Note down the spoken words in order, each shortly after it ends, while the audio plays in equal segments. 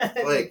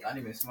Like, I didn't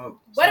even smoke.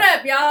 What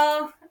up,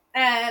 y'all?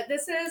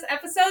 This is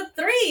episode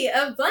 3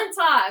 of Blunt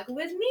Talk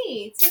with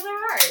me, Taylor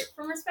Hart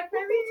from Respect My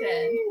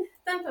Region.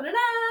 Dun, dun, dun,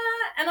 dun.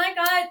 And I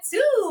got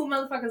 2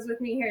 motherfuckers with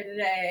me here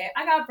today.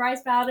 I got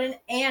Bryce Bowden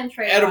and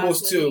Trey.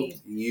 Edibles with too.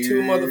 me.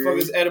 2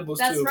 motherfuckers edibles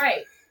That's too. That's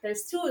right.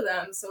 There's 2 of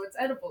them, so it's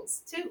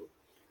edibles too.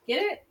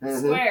 Get it? Mm-hmm.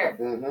 Square.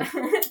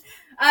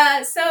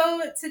 Mm-hmm.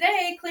 So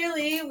today,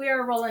 clearly, we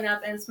are rolling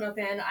up and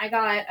smoking. I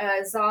got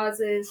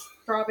Zoz's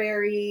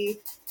strawberry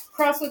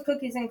crossed with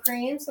cookies and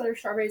cream, so there's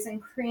strawberries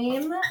and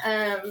cream.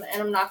 And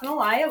I'm not gonna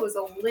lie, it was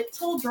a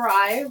little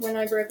dry when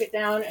I broke it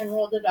down and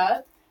rolled it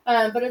up.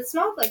 But it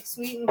smelled like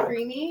sweet and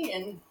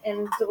creamy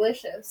and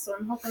delicious, so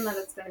I'm hoping that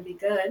it's gonna be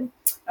good.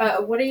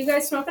 What are you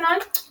guys smoking on?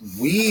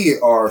 We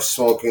are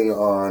smoking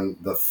on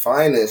the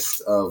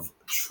finest of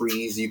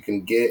trees you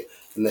can get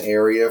in the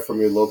area from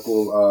your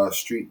local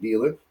street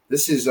dealer.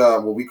 This is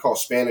what we call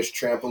Spanish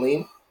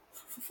trampoline,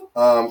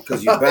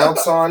 because you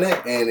bounce on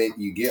it and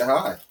you get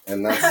high,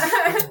 and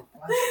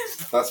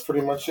that's pretty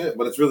much it.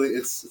 But it's really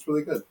good.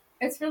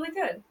 It's really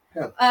good.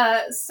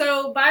 Yeah.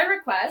 So by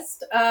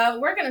request,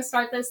 we're gonna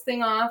start this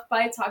thing off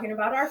by talking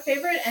about our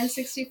favorite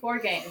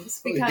N64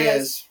 games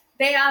because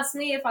they asked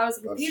me if I was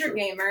a computer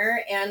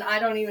gamer, and I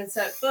don't even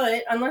set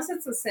foot unless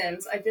it's The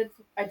Sims. I did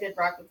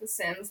rock with The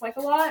Sims like a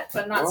lot,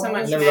 but not so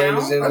much now. I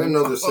didn't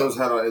know The Sims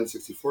had an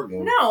N64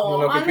 game. No,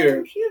 on the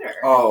computer.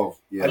 Oh,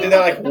 yeah. I did that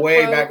like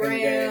way back in the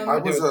day.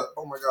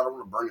 Oh my god, I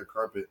want to burn your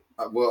carpet.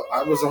 I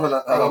was on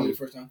the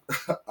first time.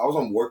 I was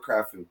on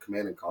Warcraft and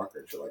Command and Conquer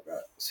and shit like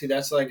that. See,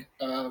 that's like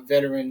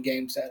veteran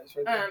game status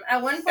right there.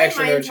 At one point,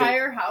 my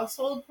entire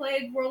household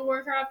played World of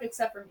Warcraft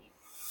except for me.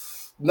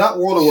 Not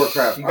World of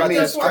Warcraft. I mean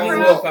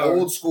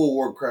old school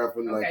Warcraft,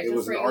 and like it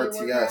was an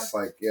RTS,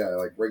 Warcraft?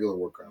 like regular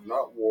Warcraft,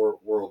 not World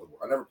of Warcraft.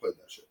 I never played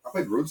that shit. I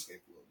played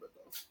RuneScape a little bit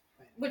though.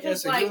 Which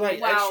is like wow,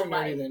 like, what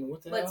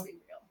the let's hell? be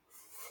real.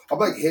 I'm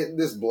like hitting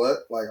this blood,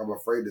 like I'm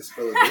afraid to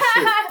spill it. This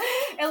shit.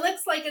 It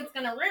looks like it's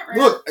gonna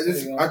Look,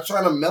 I'm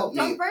trying to melt me.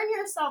 Don't burn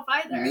yourself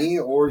either. Me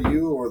or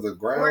you or the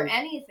ground or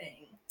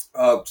anything.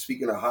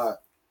 Speaking of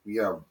hot, we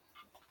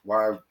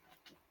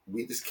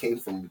just came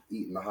from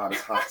eating the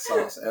hottest hot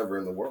sauce ever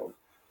in the world.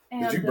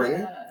 And, did you bring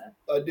it?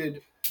 I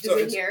did. Is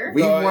it here?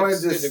 We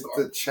wanted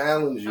to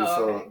challenge you,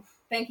 so okay.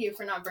 Thank you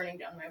for not burning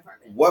down my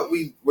apartment. What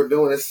we're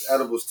doing is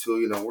edibles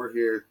too. You know, we're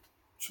here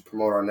to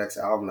promote our next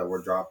album that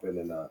we're dropping,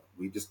 and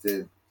we just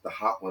did the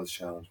Hot Ones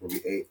challenge where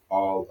we ate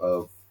all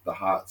of the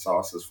hot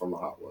sauces from the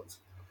Hot Ones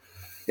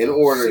in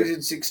order.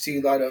 Season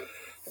 16 light up,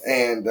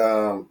 and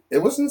it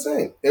was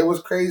insane. It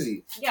was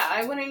crazy. Yeah,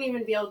 I wouldn't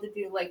even be able to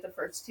do like the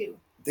first 2.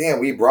 Damn,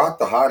 we brought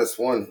the hottest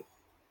one.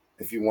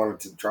 If you wanted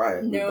to try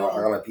it, no,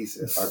 I got a piece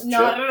of it.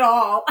 Not at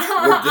all.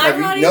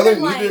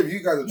 Neither of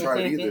you guys have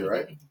tried it either,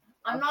 right?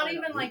 I'm not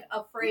even like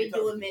afraid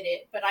to admit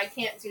it, but I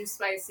can't do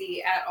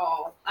spicy at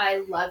all.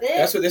 I love it.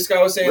 That's what this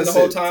guy was saying the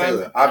whole time.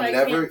 Taylor, I've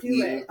never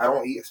eaten. I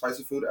don't eat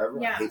spicy food ever.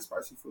 Yeah. I hate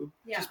spicy food.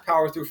 Yeah. Just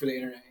power through for the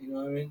internet. You know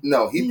what I mean?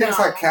 No, he thinks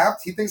I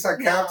capped. He thinks I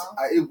capped.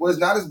 It was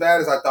not as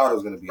bad as I thought it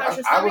was going to be.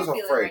 I was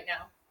afraid. Right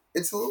now?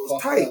 It's a little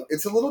tight.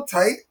 It's a little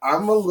tight.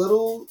 I'm a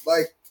little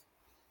like.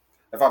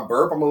 If I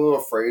burp, I'm a little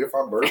afraid if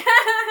I burp.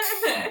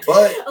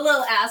 But a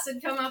little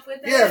acid come up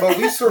with it. Yeah, but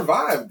we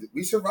survived.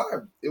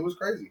 It was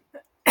crazy.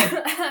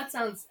 That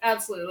sounds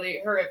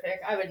absolutely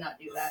horrific. I would not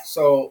do that.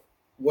 So,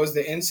 was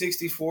the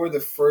N64 the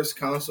first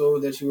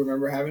console that you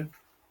remember having?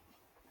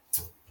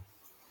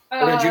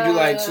 Or did you do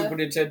like Super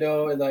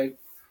Nintendo and like?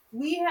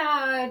 We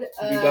had.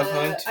 Duck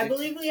Hunt? I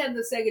believe we had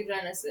the Sega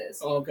Genesis.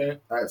 Oh, okay.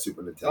 I had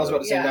Super Nintendo. I was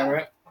about to say that,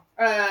 right?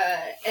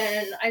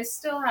 And I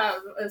still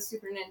have a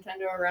Super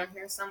Nintendo around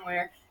here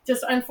somewhere.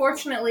 Just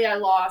unfortunately, I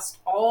lost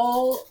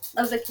all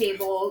of the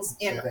cables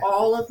and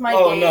all of my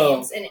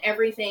games and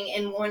everything.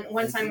 And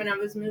one time when I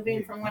was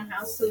moving from one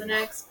house to the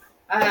next,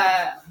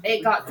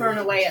 it got thrown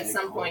away at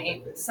some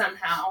point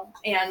somehow.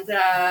 And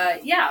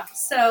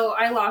so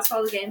I lost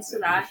all the games to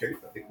that.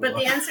 But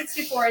the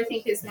N64, I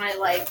think, is my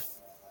like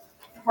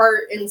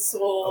heart and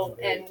soul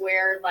and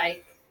where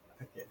like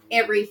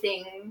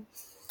everything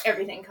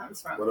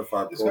comes from. What if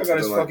I this guy got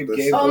his fucking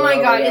Game Boy? Oh my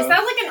god, is that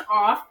like an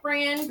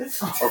off-brand?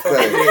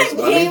 Okay,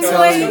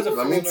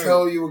 let me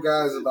tell you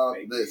guys about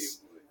this.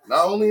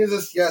 Not only is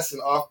this, an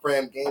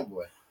off-brand Game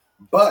Boy,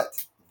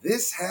 but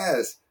this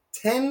has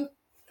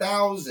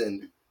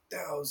 10,000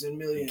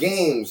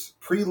 games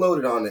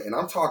preloaded on it, and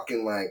I'm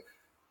talking like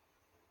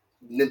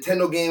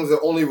Nintendo games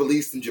that only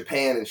released in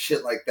Japan and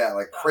shit like that,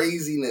 like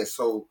craziness.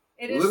 So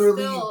it is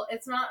still,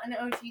 it's not an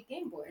OG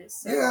Game Boy.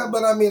 So. Yeah,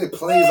 but I mean, it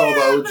plays all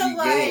the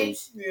OG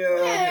games.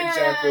 Yeah,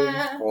 exactly.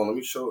 Hold on, let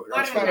me show it.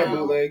 That's kind of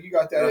bootleg. You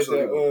got that.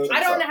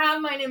 I don't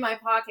have mine in my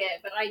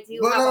pocket, but I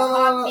do have a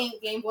hot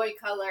pink Game Boy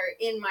Color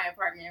in my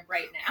apartment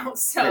right now.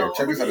 So here,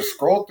 check this out. Just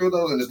scroll through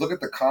those and just look at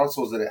the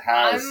consoles that it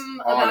has. I'm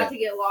about to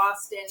get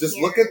lost in. Just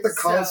look at the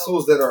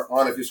consoles that are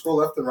on. If you scroll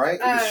left and right, it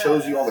just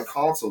shows you all the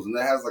consoles, and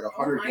it has like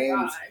 100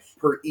 games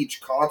per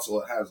each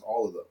console. It has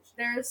all of those.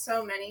 There's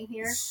so many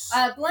here.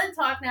 Blunt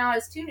Talk now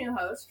has 2 new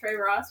hosts, Trey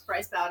Ross,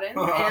 Bryce Bowden,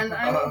 and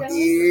I'm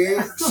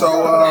Yeah.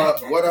 So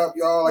what up,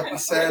 y'all? Like we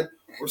said,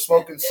 we're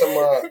smoking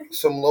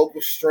some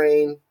local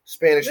strain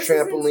Spanish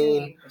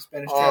trampoline.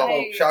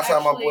 Shouts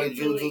out my boy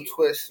Juju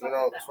Twist. You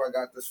know, that's where I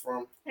got this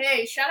from.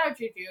 Hey, shout out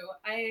Juju.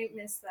 I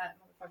missed that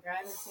motherfucker. I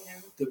haven't seen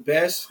him. The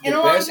best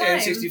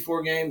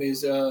N64 game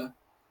is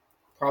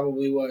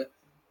probably what?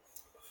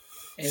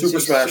 Super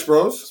Smash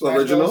Bros.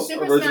 Original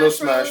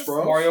Smash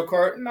Bros. Mario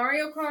Kart.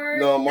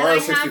 No, Mario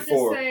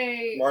 64.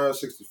 Mario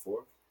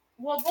 64.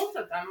 Well, both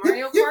of them,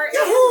 Mario Kart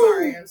and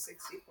Mario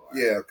 64.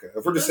 Yeah, okay.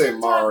 If we're just saying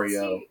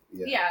Mario,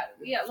 yeah.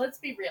 Let's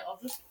be real.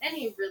 Just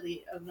any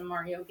really of the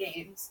Mario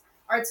games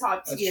are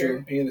top tier. That's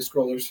true. Any of the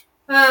scrollers.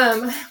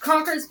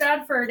 Conker's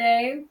Bad Fur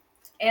Day,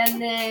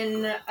 and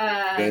then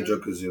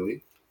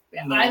Banjo-Kazooie.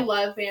 No. I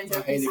love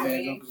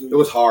Banjo-Kazooie. It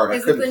was hard. I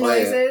couldn't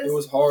play it. It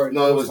was hard.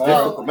 No, it was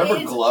difficult.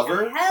 Remember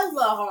Glover?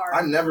 Hella hard.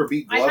 I never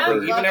beat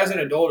Glover. Even as an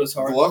adult, it's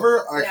hard.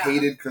 Glover, I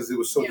hated because it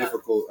was so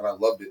difficult, and I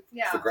loved it.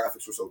 Yeah. The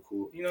graphics were so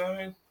cool. You know what I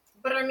mean?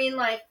 But I mean,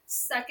 like,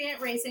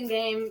 second racing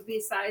game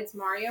besides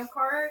Mario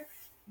Kart,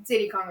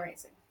 Diddy Kong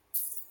Racing.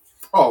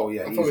 Oh,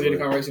 yeah. I fuck with Diddy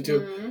Kong Racing,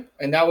 too. Mm-hmm.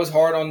 And that was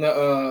hard on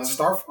the...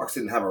 Star Fox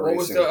didn't have a racing. What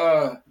was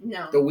the...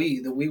 No. The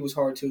Wii. The Wii was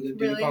hard, too. The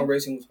Diddy Kong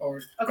Racing was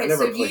hard. Okay,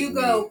 so do you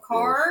go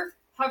car,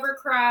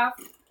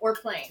 hovercraft, or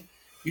plane?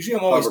 Usually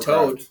I'm always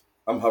Toad.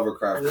 I'm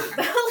hovercraft.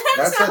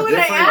 That's a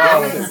different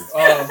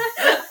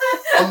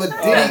on the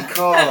Diddy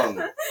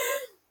Kong.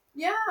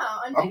 Yeah,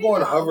 I'm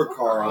going hover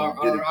car on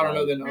Diddy Kong. I don't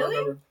know the really?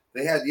 number.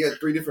 They had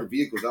 3 different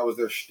vehicles. That was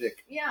their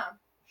shtick. Yeah.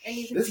 And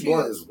you can this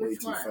blunt is way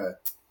too fat.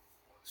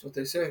 That's what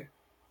they say.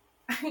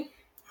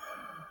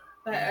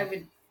 But I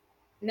would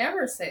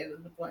never say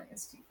that the blunt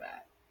is too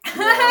fat.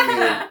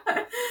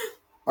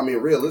 I mean,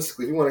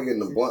 realistically, if you want to get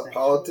into blunt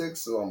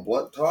politics and on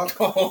Blunt Talk.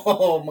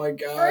 Oh my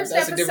God. First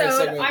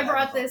episode, I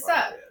brought this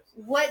up.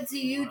 What do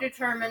you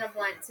determine a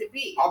blunt to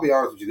be? I'll be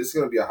honest with you. This is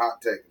going to be a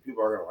hot take.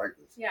 People are going to like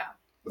this. Yeah.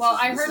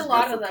 I heard a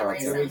lot of them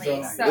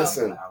recently. So.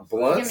 Listen,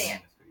 blunts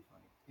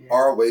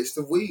are a waste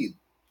of weed.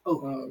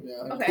 Oh,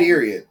 yeah. Okay.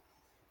 Period.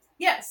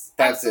 Yes,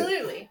 that's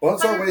absolutely. It.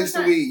 Blunts are a waste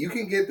of weed. You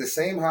can get the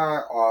same high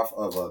off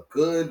of a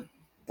good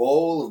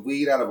bowl of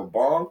weed out of a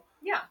bong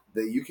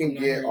that you can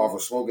get off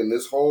of smoking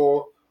this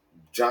whole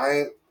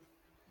giant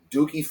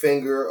dookie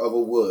finger of a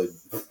wood.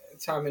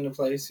 Time into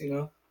place, you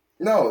know?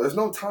 No, there's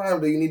no time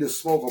that you need to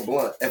smoke a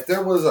blunt. If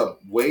there was a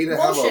way to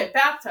have a...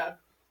 bathtub.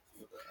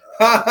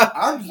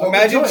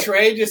 Imagine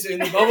Trey just in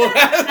the bubble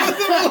bath.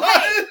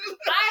 I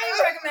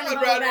recommend a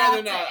bubble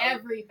bath to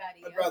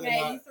everybody.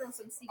 Okay, you throw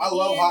some CBD I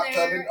love hot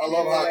tubbing. I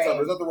love hot tubbing.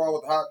 There's nothing wrong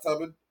with hot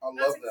tubbing. I love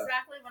that. That's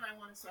exactly when I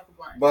want to smoke a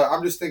blunt. But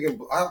I'm just thinking,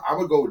 I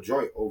would go with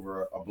joint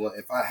over a blunt.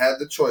 If I had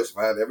the choice, if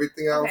I had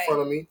everything out in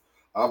front of me,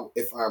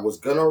 if I was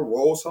going to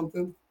roll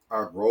something,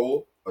 I'd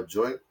roll a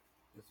joint.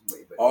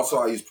 Also,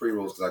 I use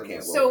pre-rolls because I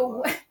can't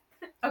roll.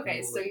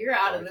 Okay, so you're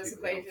out of this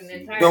equation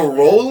entirely. The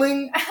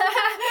rolling?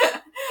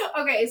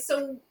 Okay,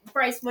 so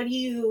Bryce, what do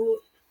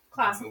you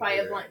classify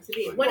a blunt to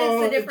be? What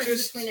is the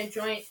difference between a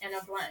joint and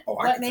a blunt?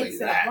 What makes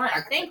it a blunt?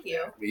 Thank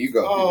you. You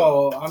go.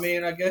 Oh, I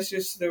mean, I guess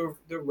just the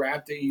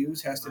wrap they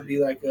use has to be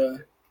like a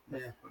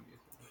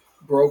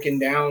broken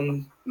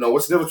down. No,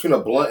 what's the difference between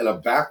a blunt and a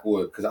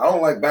backwood? Because I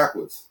don't like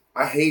backwoods.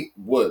 I hate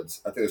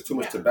woods. I think there's too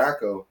much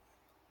tobacco.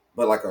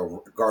 But like a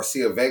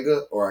Garcia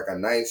Vega or like a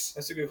nice...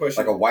 That's a good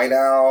question. Like a White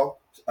Owl.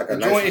 Like a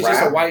joint is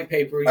just a white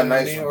paper. A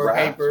nice or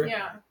paper.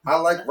 Yeah. I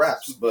like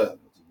wraps, but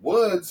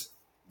woods,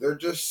 they're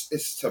just...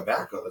 It's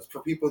tobacco. It's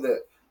for people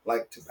that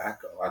like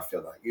tobacco, I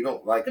feel like. You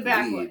don't like the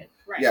backwood. weed.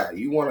 Right. Yeah,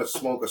 you want to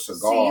smoke a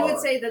cigar. So you would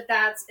say that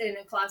that's in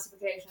a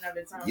classification of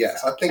its own.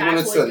 Yes, I think when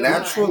it's a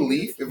natural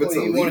leaf, if it's a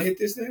leaf... You want to hit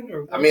this thing?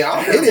 Or? I mean,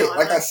 I'll hit it.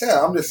 Like I said,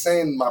 I'm just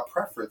saying my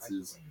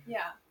preferences.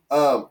 Yeah.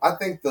 I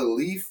think the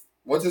leaf,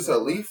 once it's a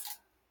leaf,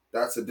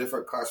 that's a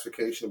different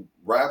classification.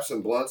 Wraps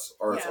and blunts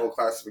are its own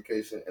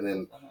classification, and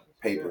then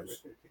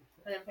papers.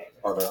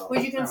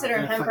 Would you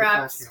consider hemp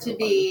wraps to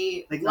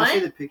be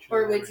blunt,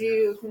 or would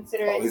you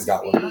consider it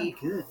to be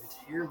good?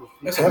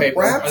 That's a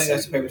paper. I think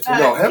that's a paper too.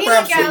 No, hemp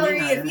wraps. Gallery,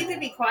 if you could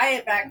be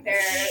quiet back there,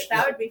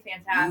 that would be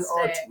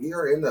fantastic. We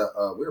are in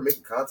the. We are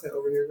making content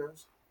over here,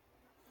 guys.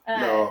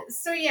 No.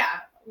 So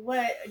yeah,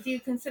 what do you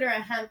consider a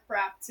hemp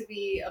wrap to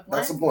be a blunt?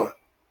 That's a blunt.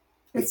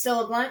 It's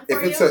still a blunt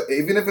for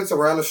even if it's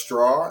around a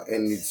straw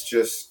and it's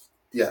just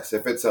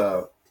if it's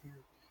a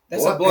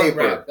that's a blunt paper,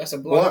 wrap. That's a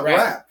blunt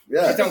wrap.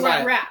 Yeah, she's talking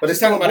about wrap. But it's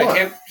talking about a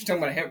hemp. She's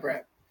talking about a hemp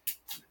wrap.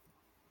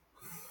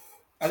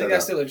 I think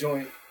that's still a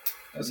joint.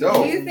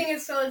 No. Do you think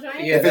it's still a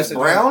joint? Yeah, if it's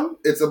brown,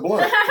 it's a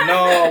blunt.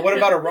 No, what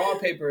about a raw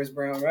paper is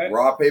brown, right?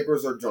 Raw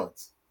papers are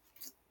joints.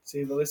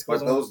 See, the list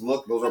goes on. Those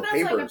are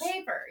papers. That's like a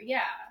paper,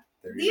 yeah.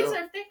 These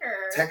are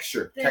thicker.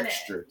 Texture.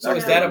 So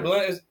is that a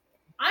blunt?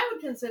 I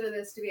would consider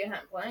this to be a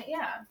hemp blunt,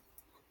 yeah.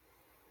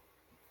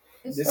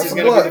 This is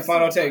going to be the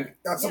final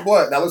take. That's a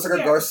blunt. That looks like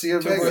a Garcia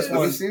Vega. Let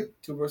me see.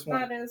 2 versus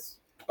 1. That is.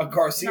 A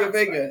Garcia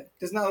Vega.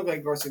 Does not look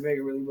like Garcia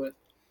Vega, really, but.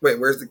 Wait,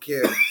 where's the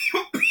kid?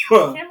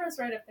 The camera's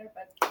right up there,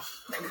 bud.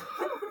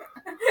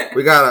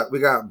 We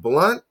got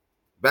Blunt,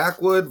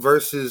 Backwood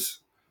versus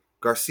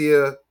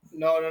Garcia.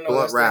 No.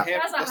 Blunt rap.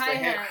 That's a high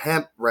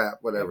Hemp rap,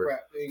 whatever.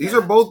 Hemp rap. These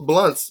are both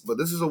blunts, but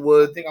this is a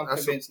wood. I think I'm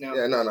convinced now.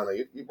 Yeah, no.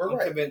 We're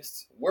right.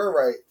 Convinced. We're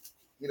right.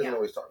 He doesn't know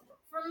what he's talking about.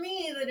 For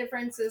me, the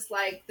difference is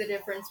like the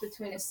difference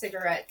between a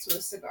cigarette to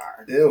a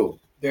cigar. Ew.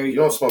 There you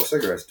don't smoke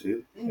cigarettes, do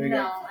you?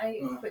 No,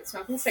 I quit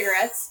smoking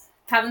cigarettes.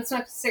 Haven't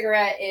smoked a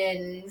cigarette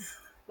in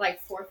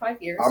like 4 or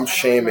 5 years. I'm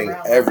shaming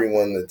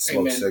everyone that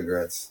smokes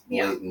cigarettes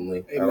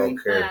blatantly. Yeah. I don't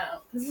care.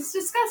 Because it's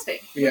disgusting.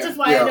 Yeah. Which is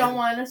why I don't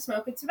want to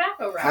smoke a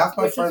tobacco wrap. Half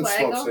my friends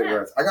smoke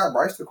cigarettes. I got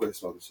Bryce to quit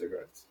smoking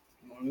cigarettes.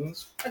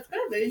 That's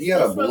good. He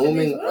had a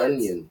blooming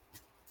onion.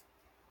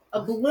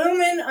 A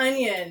blooming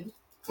onion.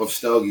 Of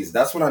Stogies.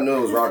 That's when I knew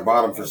it was rock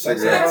bottom for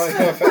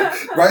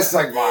cigarettes. Bryce is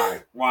like,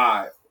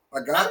 why?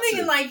 I'm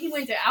thinking like he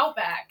went to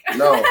Outback.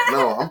 No.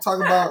 I'm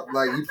talking about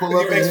like you pull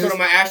up. Next one of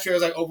my ashtray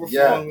was like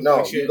overflowing. Yeah,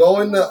 no. You go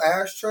in the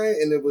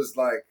ashtray and it was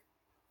like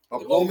a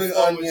blooming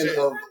onion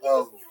of.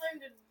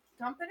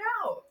 Dump it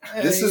out.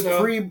 This is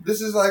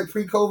This is like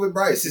pre-COVID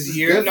Bryce. This is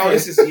years ago.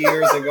 This is 10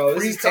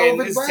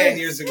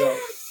 years ago.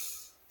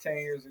 10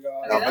 years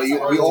ago. No, but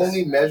we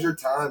only measure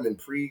time in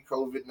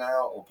pre-COVID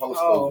now or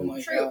post-COVID. Oh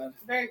my God.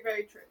 Very,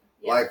 very true.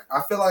 Yeah. Like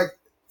I feel like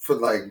for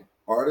like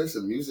artists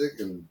and music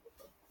and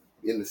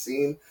in the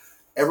scene,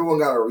 everyone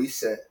got a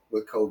reset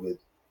with COVID.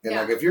 And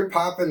like if you're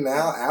popping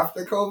now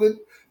after COVID,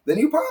 then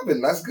you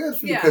popping. That's good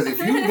for you because if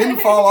you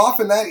didn't fall off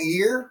in that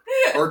year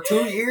or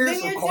 2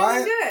 years of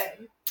quiet.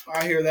 Good.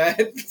 I hear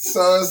that.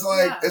 So it's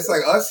like it's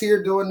like us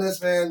here doing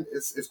this, man.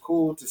 It's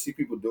cool to see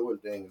people doing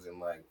things and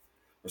like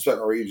respect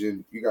our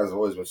region. You guys have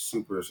always been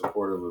super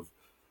supportive of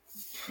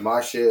my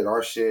shit,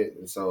 our shit,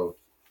 and so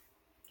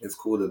it's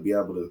cool to be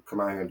able to come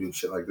out here and do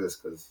shit like this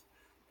because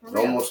it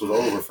almost was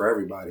over for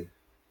everybody.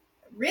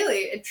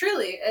 Really, it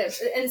truly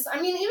is.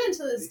 I mean, even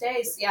to this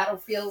day, Seattle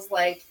feels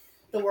like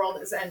the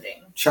world is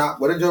ending. Chop.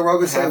 What did Joe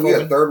Rogan say? We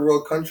a third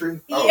world country.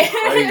 That was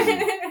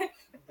crazy.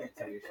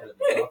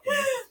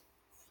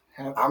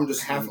 I'm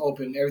just half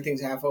open.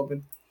 Everything's half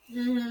open.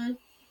 Mm-hmm.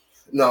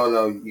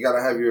 No. You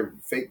gotta have your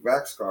fake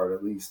vax card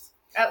at least.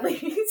 At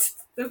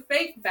least the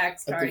fake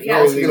vax card.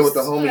 I was thinking with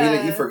the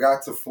homie. He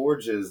forgot to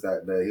forge his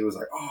that day. He was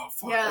like, "Oh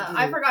fuck." Yeah,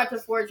 I forgot to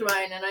forge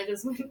mine, and I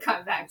just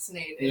got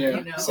vaccinated. Yeah,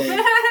 you know.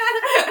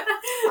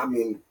 I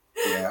mean,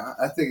 yeah,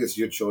 I think it's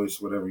your choice,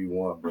 whatever you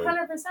want.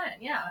 100%.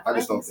 Yeah. I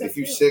just don't. If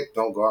you're sick,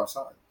 don't go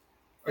outside.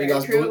 Are you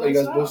guys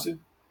boosted?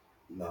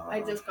 No,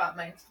 I just got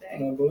mine today.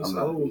 I'm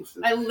not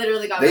boosted. I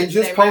literally got mine today. They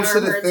just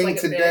posted a thing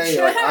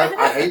today. Like,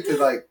 I hate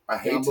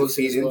to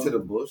feed into the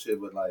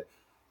bullshit, but like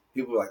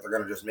people are like they're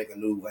gonna just make a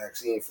new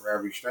vaccine for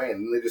every strain,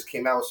 and they just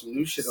came out with some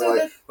new shit. So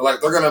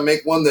they're gonna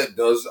make one that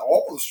does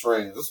all the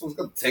strains. This one's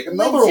gonna take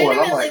another one.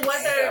 I'm like,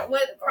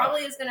 what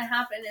probably is gonna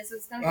happen is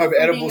it's gonna go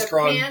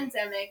from being a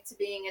pandemic to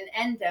being an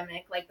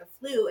endemic, like the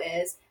flu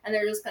is, and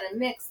they're just gonna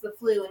mix the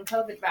flu and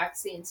COVID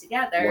vaccine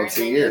together. Once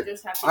a year. You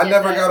just have to I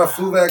never got a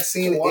flu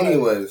vaccine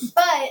anyways.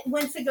 But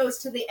once it goes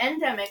to the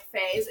endemic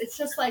phase, it's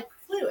just like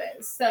flu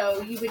is.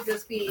 So you would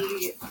just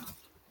be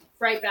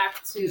right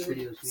back to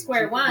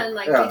square one,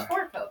 like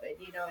before COVID.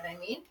 You know what I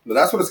mean? But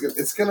that's what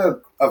it's gonna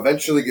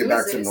eventually get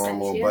back to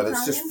normal, but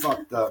it's just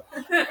fucked up.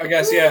 I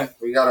guess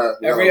we gotta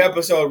every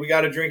episode episode we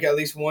gotta drink at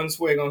least one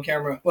swig on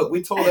camera. Look,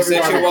 we told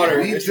everybody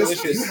water. You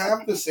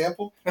have the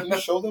sample. Can you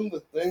show them the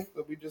thing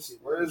that we just?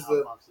 Where is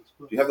the?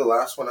 Do you have the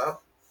last one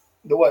out?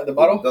 The what? The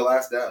bottle? The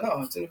last dab.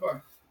 No, it's in the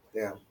car.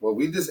 Yeah. Well,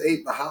 we just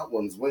ate the hot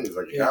ones wings.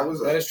 Like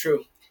that is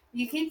true.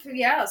 You keep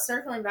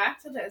circling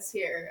back to this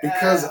here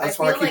because that's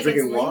why I keep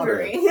drinking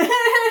water.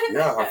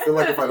 Yeah, I feel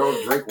like if I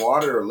don't drink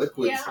water or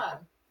liquids,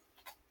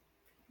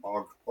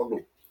 I'll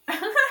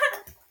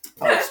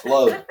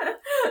explode.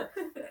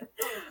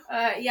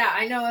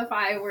 I know if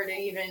I were to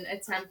even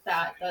attempt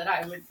that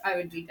I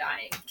would be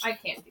dying. I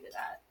can't do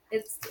that.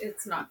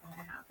 It's not going to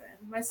happen.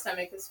 My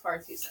stomach is far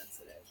too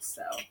sensitive,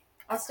 so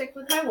I'll stick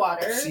with my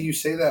water. See, you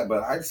say that,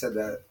 but I said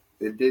that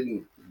it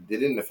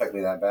didn't affect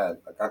me that bad.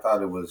 Like I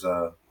thought it was.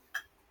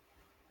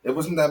 It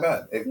wasn't that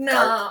bad.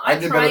 I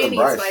try and eat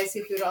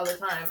spicy food all the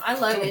time. I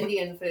love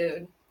Indian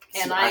food,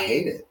 and I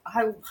hate it.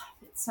 I love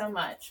it so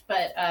much,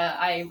 but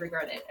I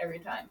regret it every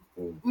time.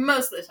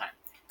 Most of the time.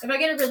 If I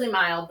get it really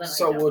mild, then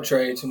we'll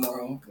trade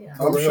tomorrow. Yeah.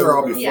 I'm sure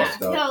I'll be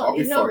fucked up. I'll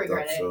be he'll fucked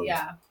regret up. it. So.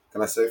 Yeah.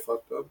 Can I say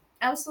fucked up?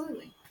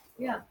 Absolutely.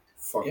 Yeah.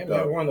 Fucked up.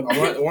 Man, we're on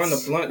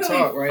the blunt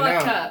talk right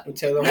now with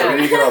Taylor Hart.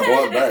 When you get our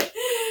blunt back.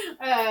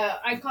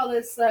 I call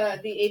this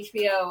the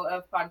HBO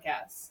of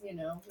podcasts. You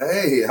know.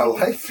 Hey, I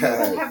like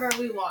that. Whatever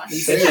we want.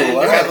 Say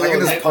what? I can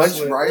just punch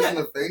Bryce in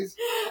the face.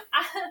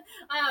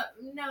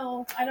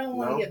 No, I don't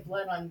want to get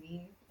blood on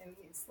me. And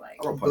he's like,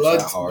 I don't punch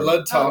that hard.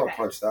 Blood talk. I don't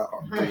punch that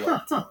hard.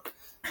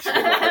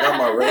 I got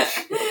my wrist.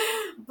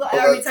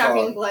 Are we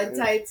talking blood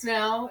types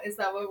now? Is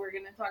that what we're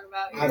going to talk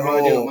about? I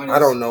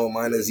don't know.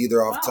 Mine is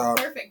either off top.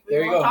 Perfect. We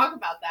won't talk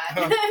about that.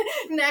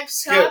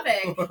 Next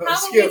topic. How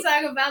about we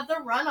talk about the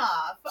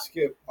runoff?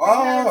 Skip.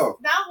 Because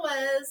that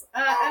was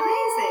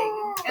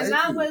amazing. And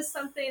that was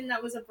something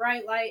that was a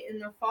bright light in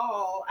the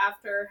fall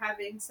after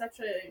having such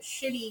a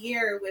shitty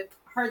year with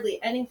hardly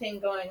anything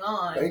going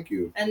on. Thank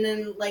you. And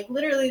then, like,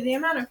 literally the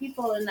amount of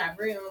people in that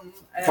room.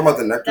 Talking about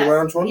the Nectar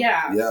Lounge one?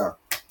 Yeah. Yeah.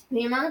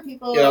 The amount of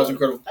people that was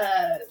incredible.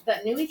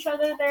 That knew each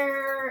other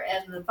there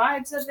and the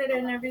vibes of it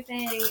and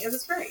everything. It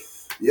was great.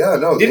 Yeah,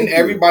 no. Didn't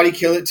everybody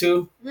kill it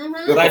too?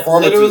 Mm-hmm. Like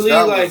literally,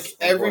 like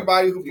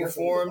everybody who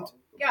performed.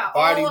 Yeah,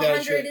 all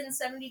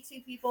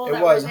 172 people. It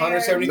was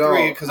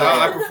 173 because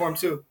I performed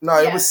too. No,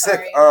 it was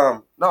sick.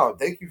 No,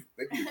 thank you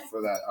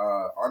for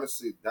that.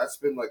 Honestly, that's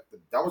been like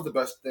that was the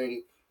best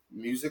thing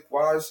music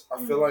wise.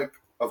 I feel like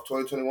of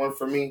 2021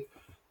 for me,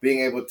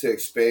 being able to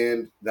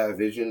expand that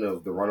vision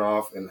of the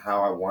runoff and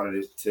how I wanted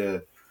it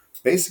to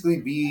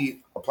basically be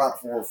a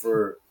platform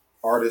for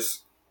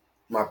artists,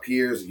 my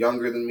peers,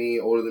 younger than me,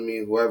 older than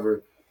me,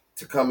 whoever,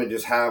 to come and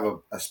just have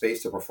a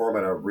space to perform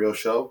at a real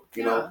show.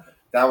 You know,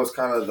 that was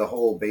kind of the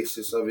whole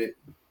basis of it.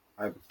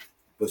 I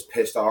was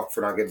pissed off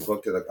for not getting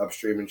booked at like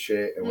Upstream and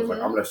shit, and was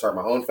like, I'm gonna start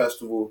my own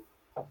festival.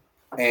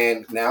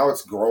 And now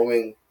it's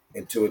growing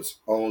into its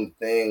own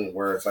thing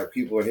where it's like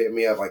people are hitting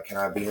me up like, can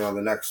I be on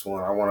the next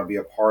one? I want to be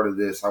a part of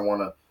this. I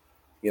want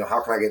to,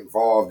 how can I get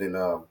involved? And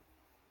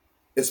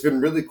it's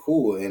been really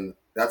cool. And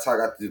that's how I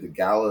got to do the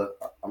gala.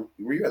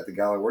 Were you at the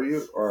gala? Were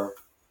you? Or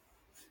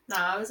no,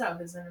 I was out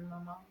visiting my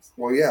mom's.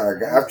 Well, yeah.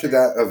 After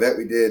that event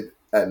we did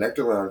at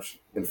Nectar Lounge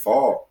in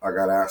fall, I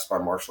got asked by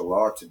martial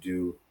law to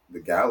do the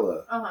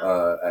gala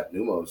at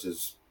Numos,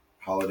 his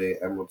holiday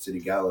Emerald City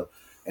Gala,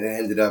 and it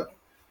ended up,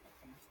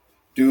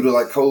 due to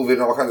like COVID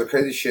and all kinds of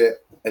crazy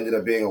shit, ended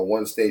up being a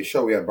one-stage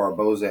show. We had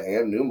Barboza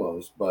and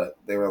Numos, but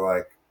they were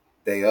like,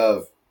 day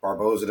of,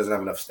 Barboza doesn't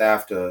have enough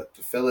staff to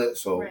fill it,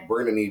 so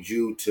we're going to need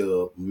you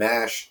to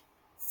mash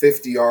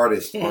 50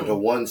 artists onto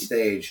one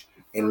stage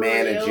and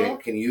manage it.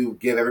 Can you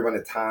give everyone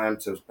the time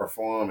to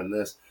perform and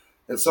this?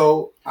 And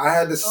so I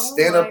had to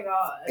stand up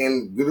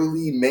and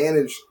literally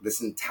manage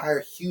this entire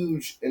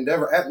huge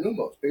endeavor at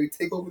Numos. Maybe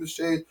take over the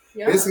stage,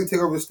 basically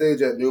take over the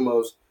stage at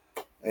Numos.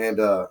 And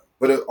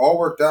but it all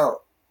worked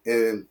out,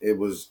 and it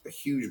was a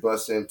huge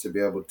blessing to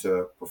be able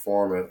to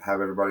perform and have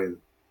everybody,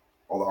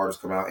 all the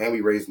artists come out, and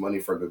we raised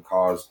money for a good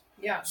cause.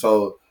 Yeah.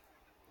 So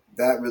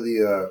that really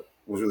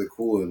was really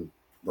cool, and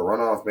the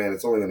runoff, man,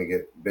 it's only going to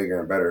get bigger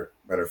and better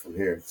from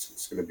here.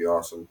 It's going to be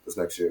awesome this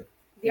next year.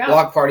 Yeah.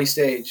 Block party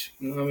stage.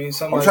 You know what I mean?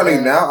 Something I'm trying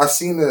to now. I've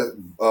seen the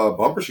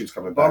bumper shoots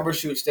coming back. Bumper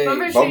shoot stage.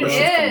 Bumper shoot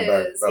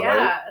is,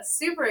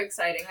 super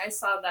exciting. I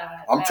saw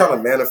that. I'm trying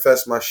to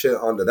manifest my shit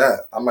onto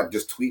that. I'm like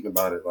just tweeting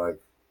about it, like,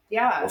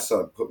 what's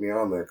up? Put me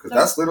on there, because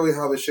that's literally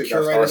how this shit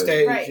got started.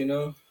 Stage, you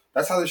know.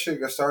 That's how this shit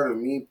got started.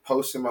 Me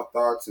posting my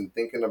thoughts and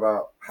thinking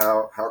about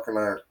how can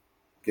I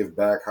give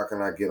back? How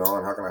can I get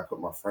on? How can I put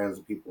my friends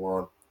and people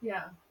on?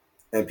 Yeah.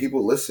 And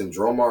people listen.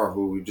 Dromar,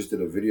 who we just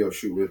did a video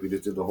shoot with, we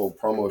just did the whole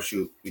promo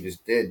shoot we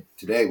just did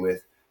today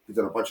with. He's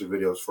done a bunch of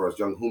videos for us,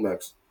 Young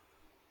Humex.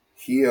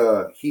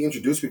 He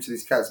introduced me to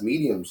these cats'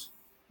 mediums.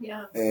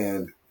 Yeah.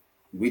 And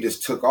we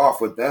just took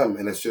off with them,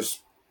 and it's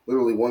just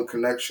literally one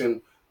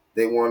connection.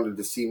 They wanted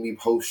to see me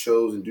host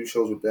shows and do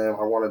shows with them.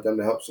 I wanted them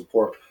to help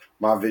support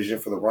my vision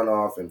for the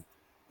runoff, and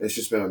it's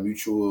just been a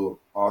mutual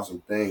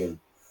awesome thing, and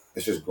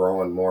it's just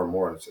growing more and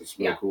more. It's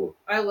really cool.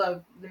 I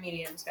love the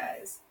mediums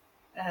guys.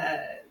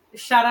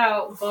 Shout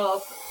out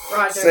both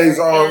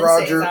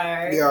Roger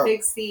and Cesar,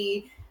 Big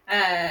C.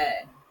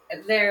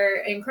 They're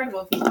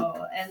incredible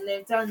people, and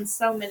they've done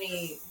so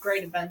many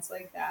great events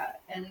like that,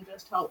 and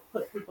just help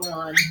put people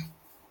on,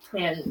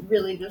 and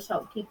really just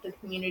help keep the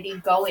community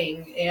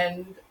going.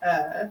 And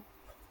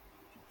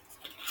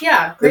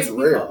great people.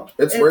 Rare.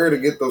 It's rare to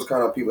get those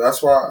kind of people.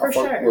 That's why I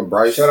fuck with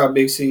Bryce. Shout out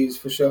Big C's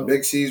for sure.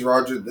 Big C's,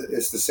 Roger.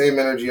 It's the same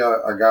energy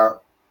I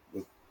got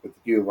with the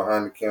people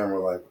behind the camera,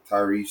 like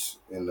Tyrese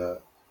and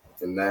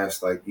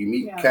Nash. Like, you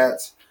meet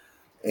cats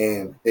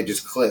and it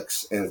just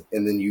clicks, and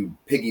then you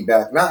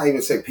piggyback. Not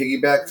even say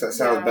piggyback, because that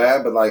sounds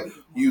bad, but like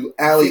you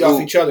alley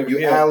oop each other.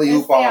 You alley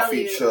oop off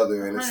each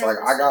other, and 100%. It's like,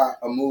 I got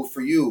a move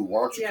for you.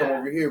 Why don't you come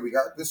over here? We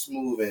got this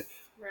move,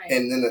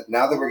 and then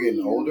now that we're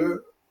getting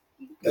older,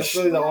 that's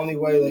really the only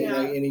way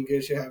like any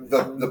good shit happens.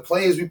 The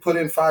plays we put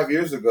in 5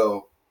 years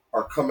ago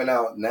are coming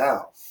out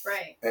now,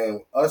 right?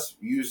 And us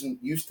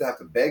used to have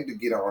to beg to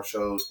get on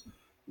shows.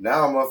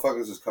 Now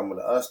motherfuckers is coming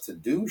to us to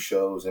do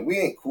shows, and we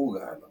ain't cool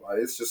guy.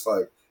 It's just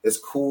like, it's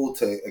cool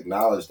to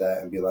acknowledge that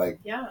and be like,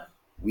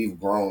 we've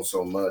grown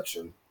so much,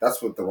 and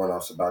that's what the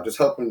runoff's about. Just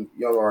helping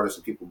young artists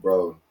and people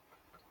grow.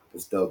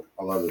 It's dope.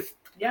 I love it.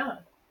 Yeah,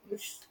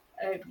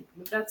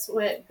 that's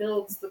what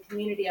builds the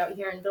community out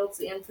here and builds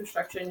the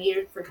infrastructure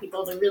needed for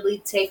people to really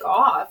take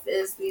off,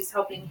 is these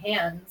helping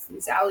hands,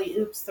 these alley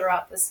oops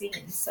throughout the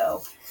scene.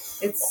 So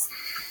it's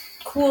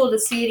cool to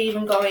see it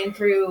even going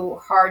through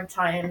hard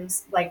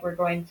times like we're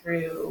going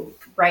through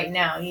right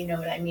now. You know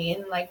what I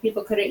mean? Like,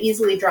 people could have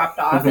easily dropped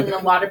off, and a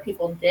lot of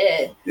people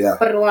did. Yeah.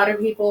 But a lot of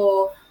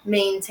people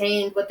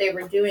maintained what they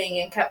were doing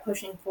and kept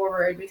pushing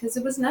forward because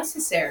it was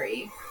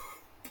necessary.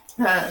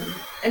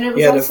 And it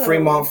was the also,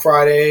 Fremont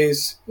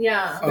Fridays.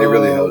 Yeah. They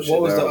really held shit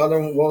What was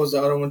down. What was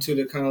the other one too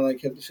that kind of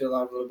like kept the shit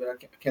alive a little bit? I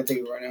can't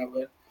think of it right now,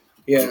 but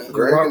yeah,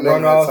 Greg and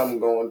them had something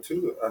going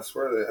too. I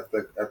swear at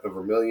the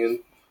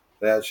Vermilion,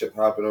 they had shit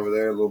popping over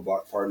there, little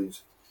block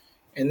parties.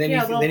 And then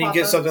you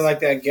get something like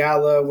that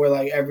gala where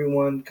like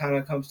everyone kind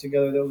of comes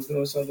together that was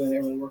doing something and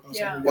everyone worked on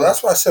something. Well,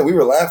 that's why I said we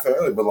were laughing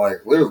earlier, but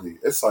like literally,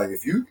 it's like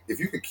if you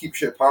could keep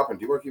shit popping,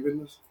 do you want to keep in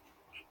this?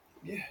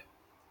 Yeah.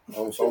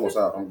 Almost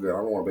out. I'm good. I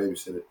don't want to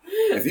babysit it.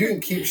 If you can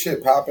keep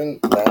shit popping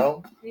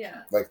now,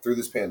 like through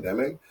this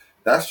pandemic,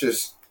 that's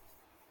just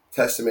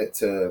testament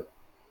to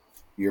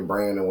your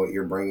brand and what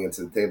you're bringing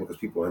to the table because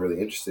people are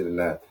really interested in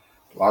that.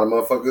 A lot of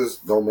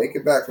motherfuckers don't make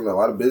it back from that. A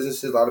lot of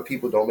businesses, a lot of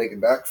people don't make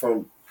it back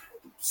from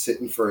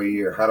sitting for a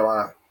year. How do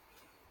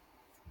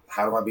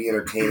I be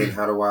entertaining?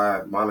 How do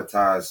I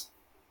monetize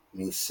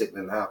me sitting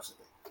in the house?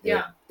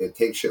 It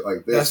takes shit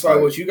like this. That's why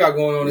what you got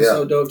going on is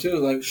so dope too.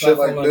 Like shit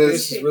like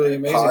this is really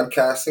amazing.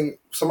 Podcasting.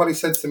 Somebody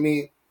said to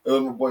me, it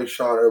was my boy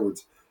Sean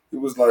Edwards. He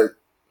was like,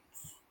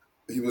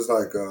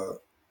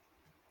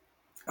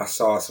 I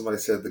saw somebody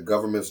said the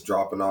government's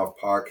dropping off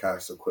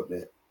podcast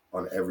equipment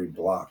on every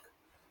block,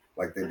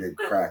 like they did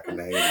crack in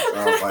the 80s.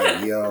 I was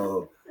like,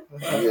 yo,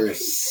 you're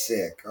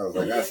sick. I was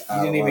like, that's out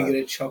of line. You didn't even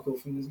get a chuckle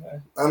from this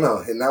guy. I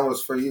know, and that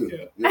was for you.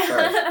 Yeah. You're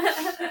trash.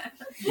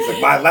 He's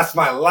like, that's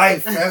my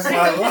life. That's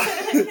my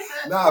life.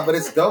 Nah, but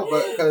it's dope,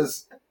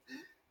 because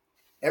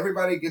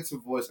everybody gets a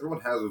voice. Everyone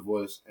has a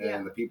voice,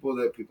 and the people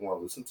that people want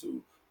to listen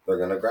to, they're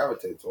gonna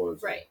gravitate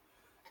towards. Right.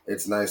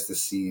 It's nice to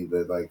see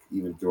that, like,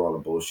 even through all the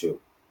bullshit,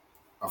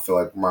 I feel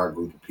like my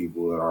group of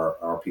people and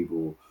our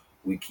people,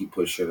 we keep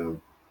pushing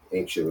and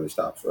ain't shit really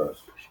stops for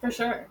us. For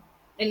sure.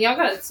 And y'all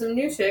got some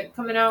new shit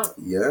coming out.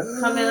 Yeah.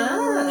 Coming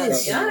up.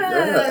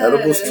 Yeah.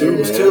 Edibles too.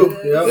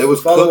 Yep. It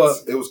was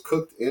cooked. It was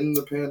cooked in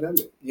the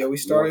pandemic. Yeah, we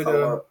started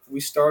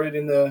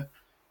in the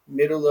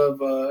middle of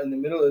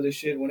the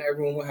shit when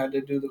everyone had to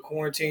do the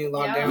quarantine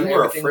lockdown. We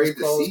were afraid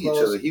to see each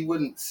other. He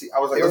wouldn't see. I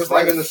was like, let's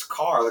ride in this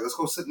car. Like, let's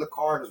go sit in the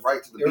car and just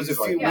ride to the beach. There was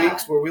a few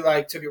weeks where we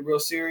like took it real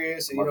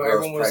serious, and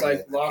everyone was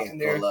like locked in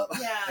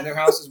their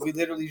houses. We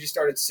literally just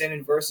started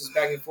sending verses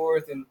back and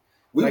forth, and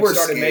we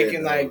started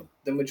making like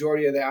the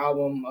majority of the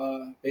album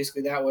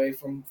basically that way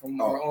from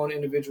our own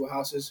individual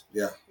houses.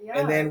 Yeah.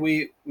 And then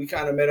we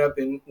kind of met up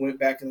and went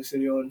back in the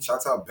studio and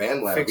shouts out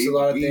BandLab. Fixed a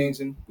lot of things,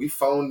 and we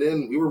phoned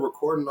in. We were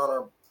recording on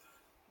our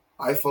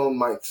iPhone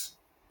mics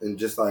and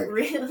just like,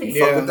 really?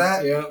 Fuck with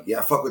that?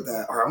 Yeah, fuck with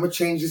that. All right, I'm gonna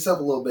change this up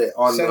a little bit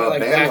on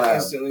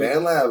BandLab.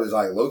 BandLab is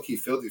like low key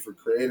filthy for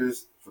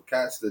creators, for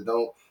cats that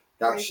don't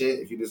got shit.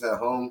 If you just at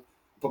home,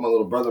 put my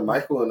little brother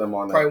Michael and them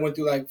on that. Probably went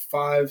through like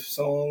 5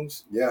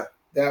 songs. Yeah.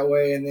 That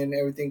way, and then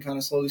everything kind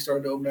of slowly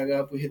started to open back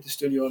up. We hit the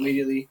studio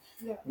immediately,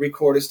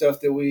 recorded stuff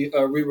that we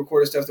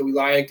re-recorded stuff that we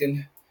liked,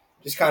 and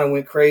just kind of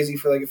went crazy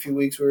for like a few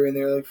weeks. We were in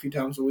there like a few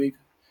times a week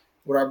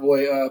with our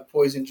boy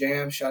Poison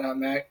Jam. Shout out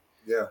Mac.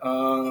 Yeah.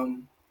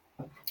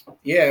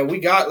 We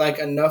got like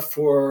enough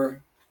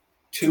for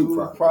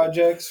two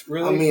projects.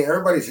 Really, I mean,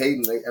 everybody's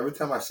hating. Like, every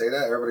time I say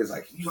that, everybody's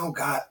like, "You don't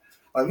got."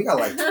 Like, we got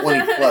like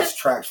 20 plus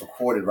tracks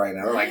recorded right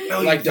now. They're like,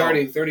 no, like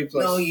you 30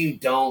 plus. No, you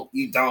don't.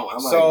 You don't. I'm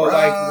so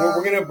like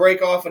we're gonna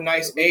break off a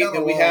nice 8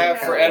 that we have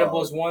for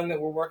Edibles 1 that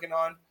we're working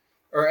on,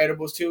 or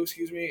Edibles 2,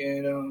 excuse me.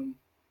 And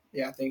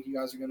I think you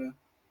guys are gonna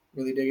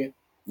really dig it.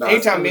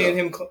 Anytime me and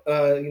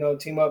him,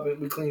 team up and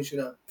we clean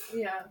shit up.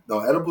 Yeah. No,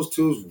 Edibles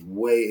 2 is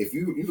way. If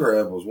you heard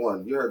Edibles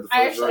 1, you heard the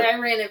first. I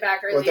ran it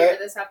back earlier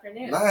this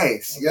afternoon.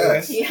 Nice. Okay.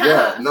 Yes.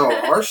 Yeah. No,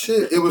 our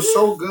shit. It was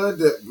so good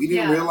that we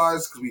didn't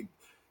realize because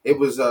it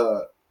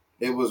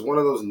was one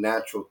of those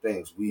natural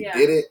things. We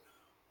did it.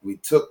 We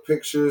took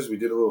pictures. We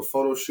did a little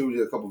photo shoot. We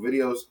did a couple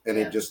videos, and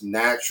it just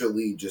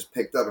naturally just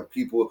picked up. And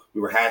we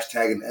were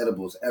hashtagging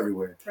edibles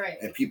everywhere. Right.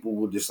 And people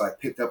would just like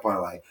picked up on it.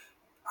 Like,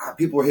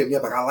 people were hitting me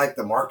up like, I like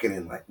the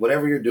marketing. Like,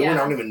 whatever you're doing, I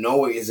don't even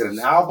know. Is it an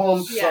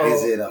album? Yeah.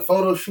 Is it a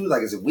photo shoot?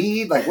 Like, is it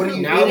weed? Like, what are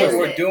you doing? Now that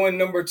we're doing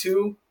number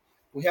 2,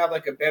 we have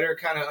like a better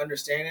kind of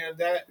understanding of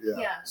that.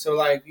 Yeah. So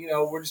like,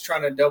 we're just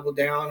trying to double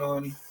down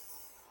on,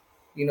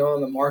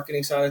 on the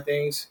marketing side of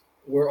things.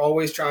 We're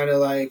always trying to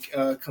like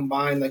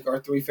combine like our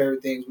 3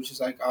 favorite things, which is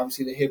like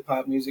obviously the hip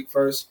hop music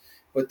first,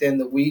 but then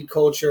the weed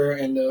culture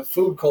and the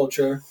food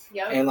culture,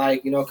 and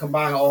like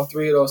combine all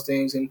 3 of those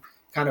things and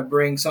kind of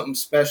bring something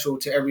special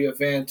to every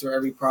event or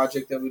every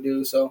project that we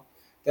do. So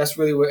that's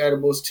really what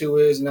Edibles 2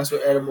 is, and that's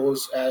what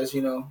Edibles as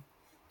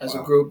as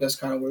a group. That's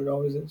kind of what it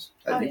always is.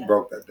 You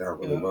broke that down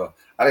really well.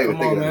 I didn't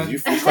even think of that. Did you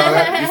freestyle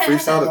that? You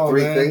freestyle the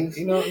 3 things?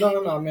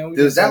 No, man.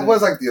 That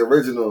was like the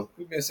original.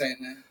 We've been saying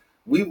that.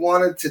 We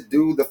wanted to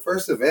do the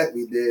first event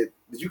we did.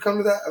 Did you come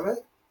to that event?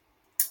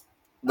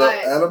 The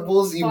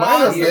edibles? You might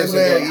have been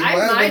there.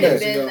 I might have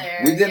been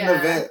there. We did an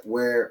event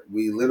where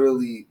we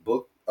literally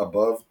booked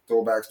above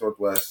Throwbacks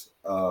Northwest,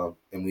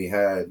 and we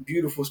had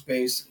beautiful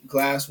space,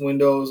 glass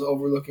windows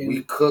overlooking.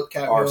 We cooked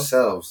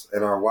ourselves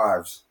and our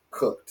wives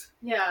cooked.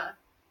 Yeah.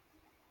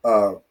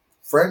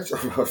 French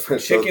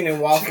chicken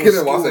and waffles. Chicken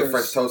and waffles.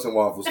 French toast and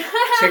waffles.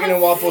 Chicken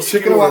and waffles.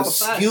 Chicken and waffles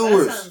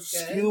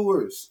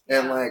skewers.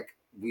 And like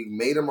we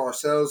made them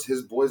ourselves.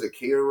 His boy's a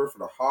caterer for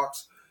the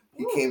Hawks.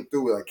 He came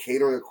through with like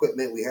catering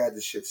equipment. We had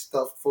this shit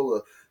stuffed full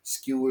of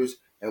skewers,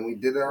 and we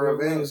did our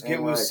event. We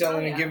was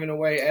selling and giving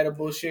away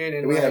edible shit,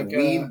 and we had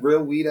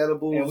real weed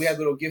edibles, and we had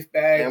little gift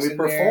bags, and we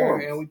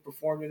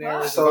performed, in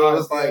there. So it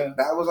was like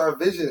that was our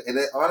vision, and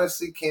it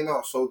honestly came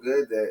out so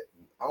good that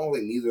I don't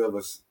think neither of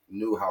us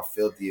knew how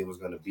filthy it was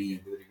going to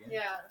be.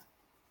 Yeah.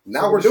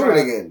 Now we're doing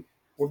it again.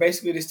 We're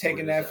basically just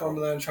taking that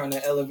formula and trying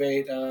to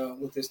elevate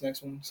with this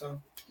next one.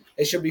 So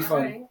it should be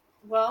fun. Right.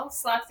 Well,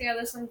 slap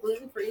together some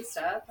gluten-free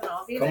stuff, and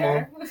I'll be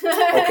there.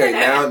 Okay,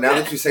 now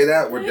that you say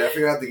that, we're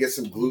definitely gonna have to get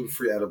some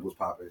gluten-free edibles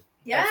popping.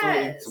 Yes,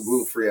 absolutely. Some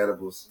gluten-free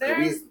edibles.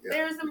 There's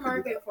a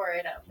market for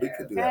it out there. We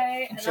could do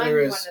that. And I'm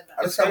one of them.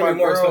 I just got my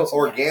girl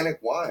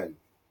organic wine.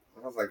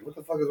 I was like, "What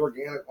the fuck is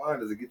organic wine?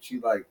 Does it get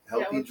you like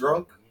healthy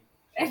drunk?"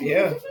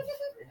 Yeah.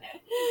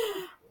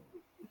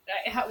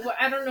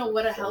 I don't know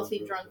what a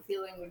healthy drunk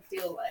feeling would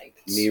feel like.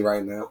 Me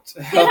right now.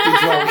 Healthy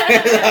drunk.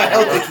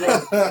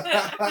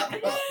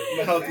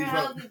 Healthy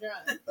drunk.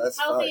 That's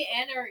healthy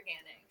and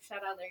organic.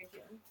 Shout out Larry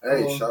June.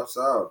 Hey, shouts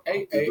out.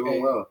 He's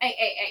doing well.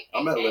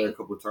 I met Larry a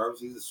couple of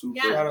times. He's a super.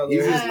 Yeah.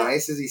 He's as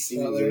nice as he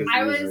seems.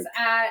 I was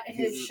at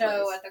his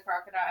show at the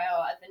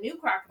Crocodile, at the new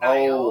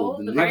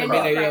Crocodile, the brand new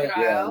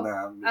Crocodile.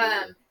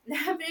 That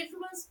bitch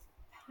was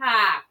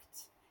packed.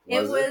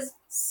 It was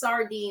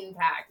sardine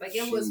packed. Like,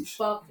 it was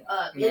fucked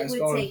up. It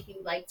would take you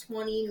like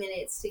 20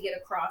 minutes to get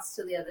across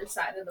to the other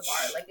side of the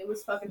bar. Like, it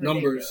was fucking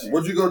ridiculous.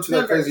 Where'd you go to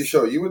that crazy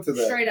show? You went to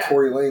that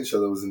Tory Lane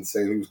show that was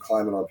insane. He was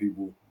climbing on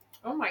people.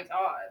 Oh my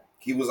god.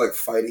 He was like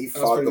fighting. He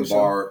fought the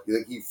bar.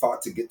 He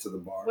fought to get to the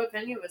bar. What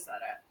venue was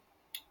that at?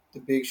 The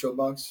Big Show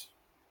Box.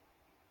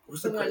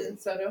 What's the one in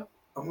Soto?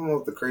 I don't know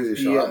what the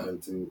craziest show I've been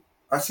to.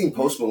 I seen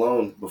Post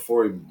Malone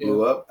before he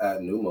blew up at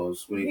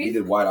Numos when he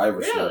did White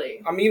Ivor show.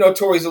 I mean,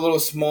 Tory's a little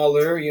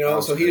smaller,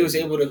 so he was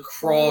able to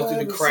crawl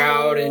through the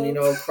crowd and,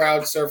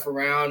 crowd surf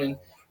around and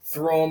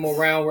throw him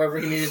around wherever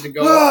he needed to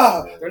go.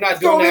 They're not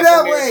doing that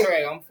for me and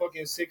Trey. I'm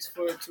fucking 6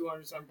 foot,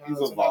 200 something pounds.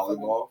 He's a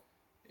volleyball.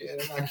 Yeah,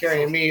 they're not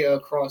carrying me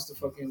across the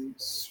fucking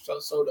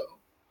Soto.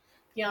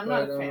 Yeah, I'm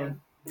not a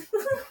fan.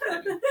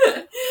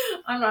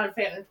 I'm not a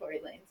fan of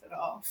Tory Lanez at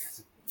all.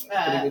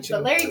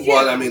 But Larry June,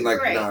 well, I mean,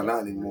 like,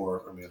 not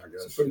anymore. I mean, I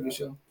guess. It's a pretty good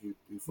show. You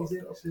fucked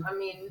up. I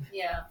mean,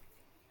 yeah.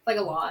 Like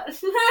a lot.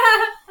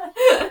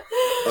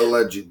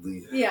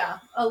 Allegedly. Yeah,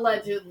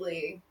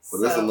 allegedly. But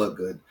it doesn't look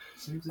good.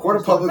 Court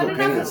of public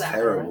opinion is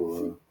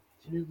terrible.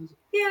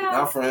 Yeah.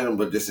 Not for him,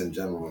 but just in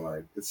general.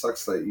 Like, it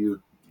sucks that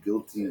you're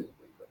guilty.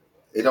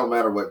 It don't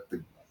matter what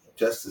the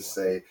justice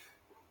say. It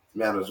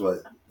matters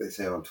what they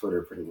say on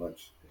Twitter, pretty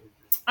much.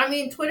 I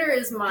mean, Twitter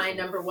is my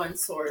number one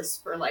source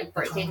for, like,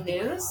 breaking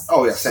news.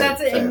 Oh, yeah, same.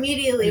 That's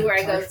immediately where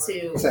I go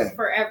to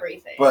for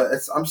everything. But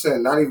I'm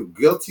saying not even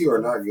guilty or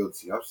not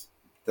guilty.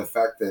 The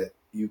fact that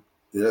it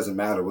doesn't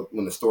matter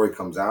when the story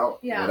comes out.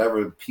 Yeah.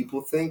 Whatever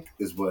people think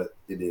is what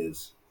it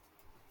is.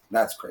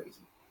 That's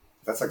crazy.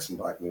 That's like some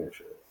Black Mirror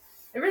shit.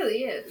 It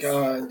really is.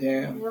 God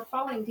damn. We're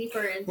falling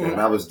deeper into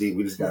that was deep.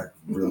 We just got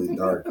really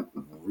dark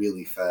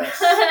really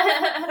fast.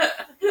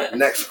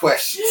 Next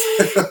question.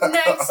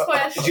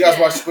 Did you guys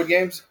watch Squid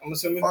Games? I'm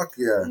assuming. Fuck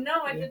yeah.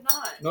 No, I did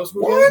not. No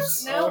Squid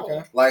Games? No. Oh,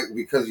 okay. Like,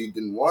 because you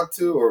didn't want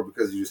to, or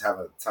because you just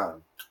haven't had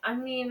time? I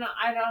mean,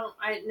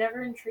 it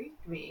never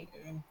intrigued me.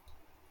 Yeah.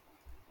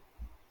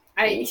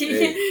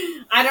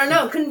 I don't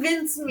know.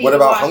 Convince me. What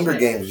about Hunger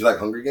Games? You like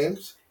Hunger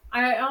Games?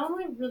 I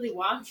only really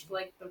watched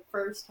like the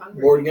first Hunger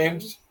Board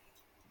games?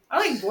 I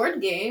like board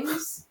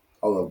games.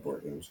 I love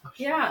board games.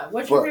 Yeah.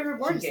 What's your favorite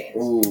board game?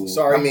 Ooh,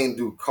 sorry. I mean,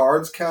 do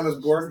cards count as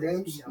board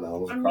games?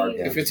 No, those are card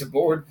games. If it's a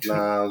board.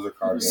 Nah, those are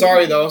card games.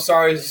 Sorry, though.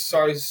 Sorry,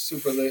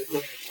 super lit.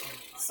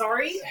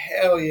 Sorry?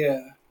 Hell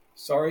yeah.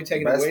 Sorry,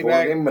 taking Best it way board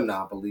back. Game,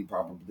 Monopoly,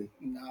 probably.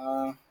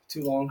 Nah,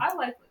 too long. I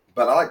like it.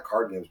 But I like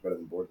card games better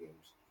than board games.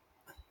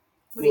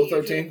 What do you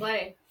usually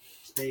play?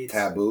 Spades.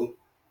 Taboo.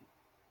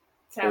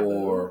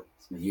 Or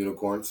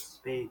unicorns.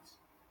 Spades.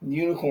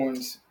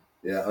 Unicorns.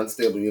 Yeah,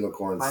 Unstable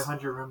Unicorns.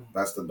 500 Rummy.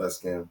 That's the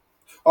best game.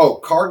 Oh,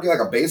 card game, like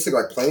a basic,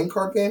 like playing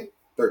card game?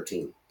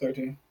 13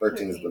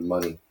 is the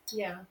money.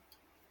 Yeah.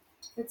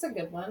 It's a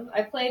good one.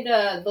 I played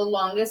the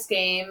longest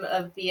game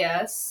of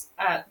BS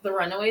at the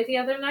Runaway the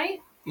other night.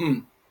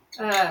 And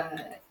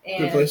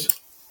good place.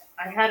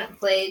 I hadn't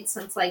played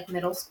since like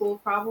middle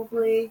school,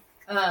 probably.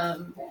 I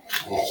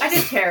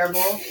did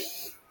terrible.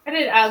 I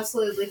did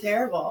absolutely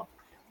terrible.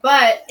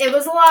 But it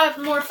was a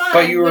lot more fun.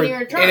 But you were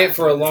in it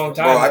for a long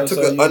time. Bro, I took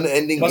an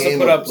unending game. Must have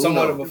put up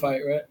somewhat of a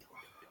fight, right?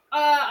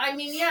 I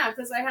mean, yeah,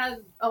 because I had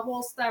a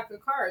whole stack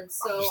of cards,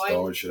 so I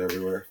throwing shit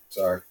everywhere.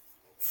 Sorry.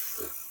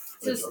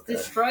 Just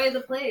destroy the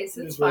place.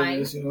 It's fine.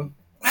 It is, you know?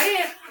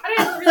 I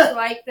didn't really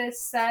like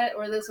this set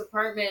or this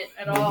apartment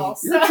at all.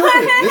 So. You're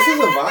tripping. This is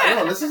a vibe.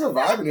 No, this is a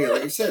vibe in here.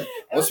 Like you said,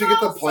 once we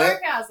get the plant.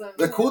 Sarcasm.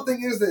 The cool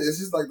thing is that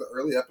this is like the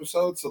early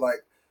episode, so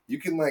like you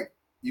can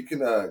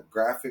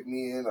graphic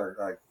me in or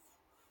like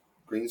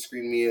green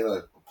screen me in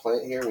a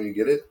plant here when you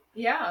get it.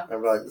 Yeah.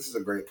 I'm like, this is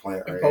a great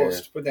plant right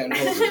here. Put that in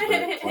post. This is a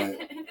great plant.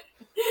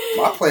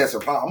 My plants are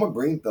pop. I'm a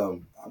green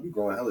thumb. I'll be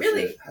growing hella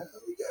shit. Hell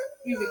yeah.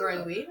 You be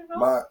growing weed at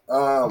all?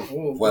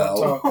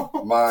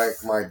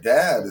 My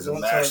dad is a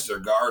master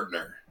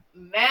gardener.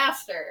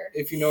 Master.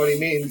 If you know what he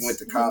means. He went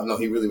to college. No,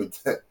 he really went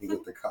to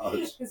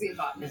college. Is he a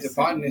botanist? He's a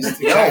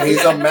botanist. No,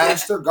 he's a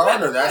master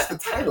gardener. That's the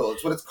title.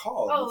 That's what it's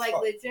called. Oh,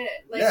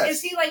 legit. Yes.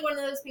 Is he one of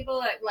those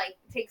people that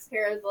takes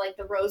care of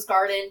the rose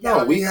garden?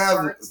 No, we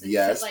have we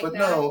have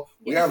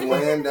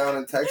land down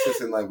in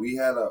Texas, and we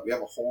have a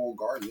whole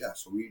garden. Yeah,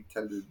 so we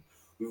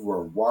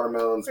were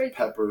watermelons,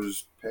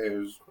 peppers,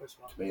 pears,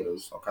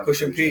 tomatoes, all kinds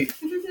Pushing of shit.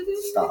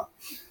 Stop.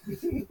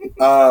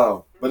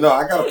 But no,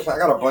 I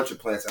got a bunch of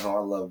plants at home. I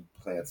love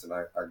plants, and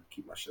I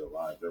keep my shit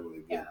alive. They're really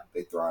good. Yeah.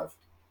 They thrive.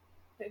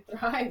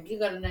 You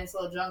got a nice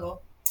little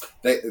jungle.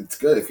 It's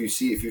good. If you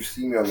see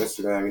me on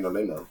Instagram,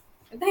 they know.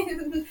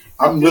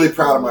 I'm really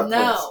proud of my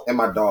plants and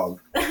my dog.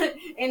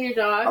 And your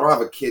dog. I don't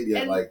have a kid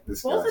yet,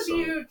 this both guy. Both of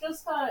you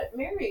just got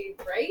married,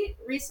 right?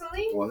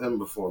 Recently? Well, him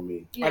before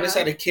me. Yeah. I just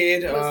had a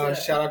kid.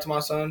 Shout out to my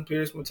son,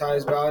 Bryce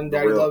Bowden.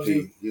 Daddy loves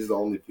you. He's the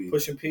only P.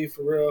 Pushing P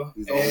for real.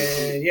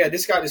 And yeah,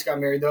 this guy just got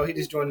married though. He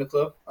just joined the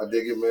club. I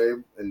did get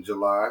married in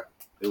July.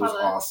 It was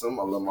awesome.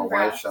 I love my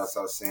wife. Shouts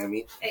out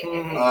Sammy. Hey.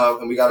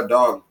 And we got a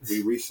dog.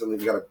 The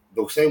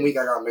same week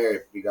I got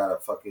married, we got a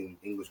fucking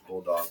English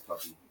bulldog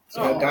puppy.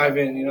 So dive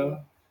in,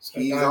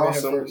 He's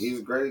awesome. He's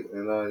great.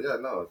 And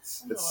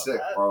it's sick,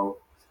 bro.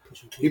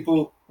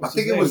 People, I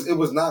think it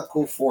was not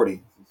cool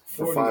 40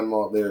 for Fine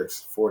Malt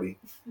lyrics. 40.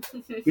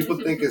 People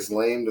think it's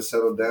lame to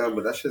settle down,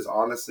 but that shit's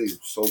honestly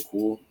so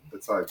cool.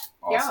 It's awesome.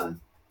 Yeah.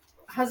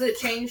 Has it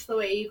changed the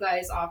way you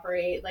guys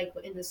operate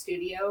in the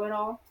studio at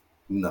all?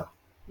 No.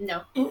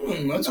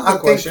 That's a good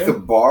question.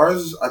 Think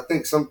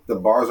the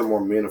bars are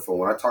more meaningful.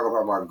 When I talk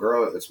about my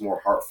girl, it's more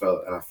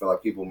heartfelt, and I feel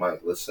like people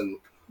might listen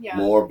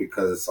more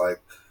because it's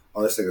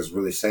oh, this nigga's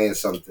really saying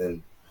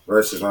something.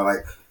 Versus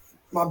my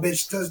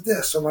bitch does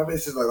this, or my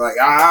bitch is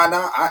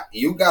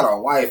you got a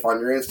wife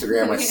on your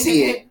Instagram. I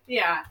see it.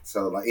 Yeah.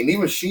 So and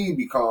even she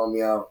be calling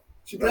me out.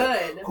 She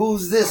good.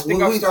 Who's this? I'm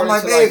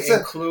like,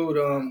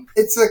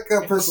 it's like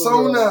a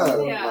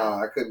persona. Yeah.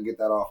 Nah, I couldn't get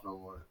that off no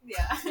more.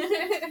 Yeah.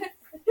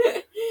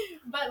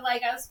 But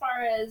as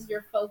far as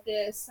your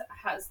focus,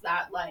 has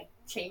that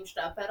changed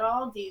up at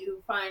all? Do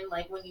you find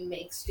when you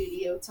make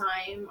studio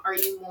time, are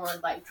you more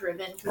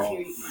driven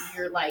because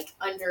you're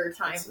under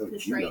time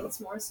constraints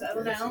more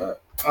so now?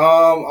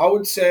 I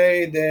would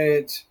say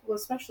that. Well,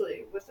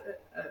 especially with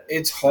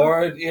it's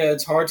hard. Yeah,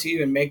 it's hard to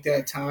even make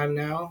that time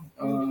now.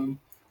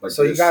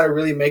 So you got to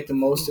really make the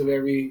most of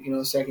every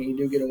second you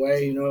do get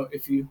away.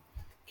 If you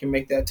can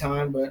make that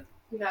time, but.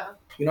 Yeah.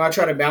 I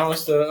try to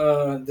balance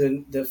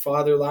the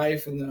father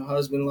life and the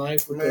husband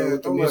life with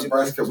the music.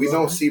 Bryce, we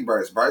don't see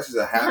Bryce. Bryce is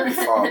a happy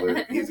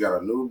father. He's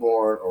got a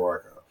newborn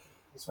or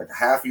a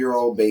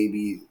half-year-old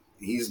baby.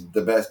 He's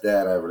the best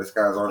dad ever. This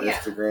guy's on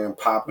Instagram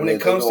popping. When it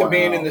comes to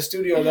being in the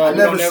studio, though,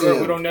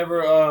 we don't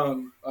never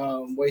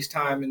waste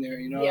time in there.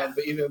 Yeah.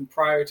 But even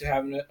prior to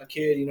having a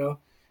kid, you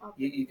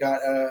got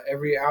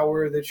every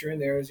hour that you're in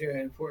there is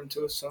important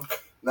to us. So.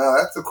 Now,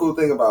 that's the cool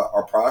thing about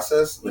our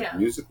process,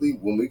 musically.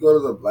 When we go to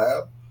the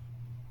lab,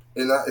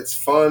 and it's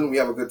fun, we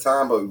have a good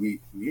time, but we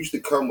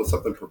usually come with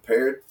something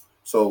prepared.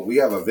 So we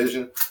have a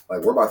vision,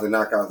 we're about to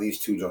knock out these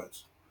 2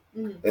 joints.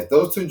 Mm-hmm. If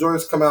those 2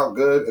 joints come out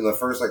good in the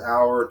first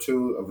hour or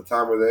 2 of the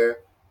time we're there,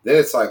 then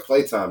it's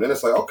playtime. Then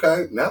it's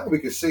okay, now we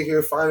can sit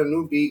here, find a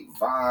new beat,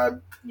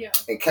 vibe,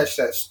 and catch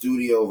that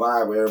studio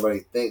vibe where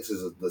everybody thinks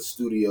is the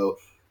studio.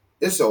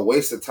 It's a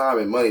waste of time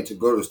and money to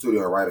go to the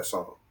studio and write a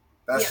song.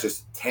 That's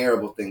just a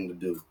terrible thing to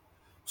do.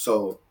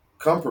 So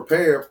come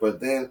prepared, but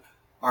then,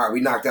 all right, we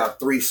knocked out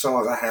 3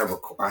 songs I had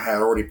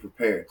already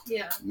prepared.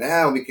 Yeah.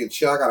 Now we can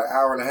chill. I got an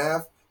hour and a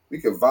half.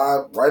 We can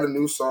vibe, write a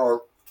new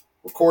song,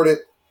 record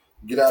it,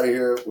 get out of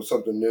here with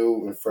something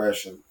new and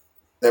fresh, and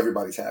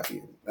everybody's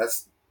happy.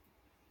 That's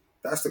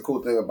the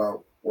cool thing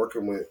about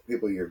working with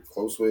people you're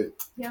close with.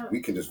 Yeah.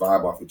 We can just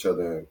vibe off each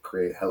other and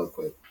create hella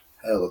quick.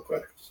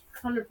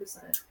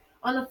 100%.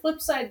 On the flip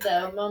side,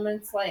 though,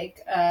 moments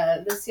like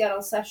the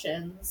Seattle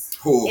sessions,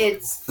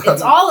 it's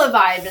all a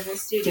vibe in the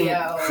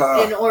studio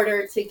in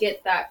order to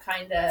get that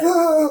kind of,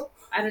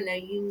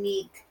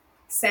 unique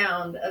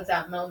sound of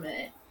that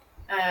moment.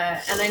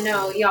 And I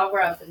know y'all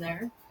were up in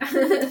there.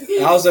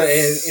 That was an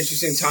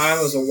interesting time.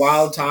 It was a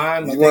wild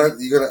time. How blunt are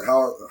you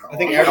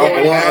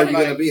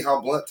gonna be?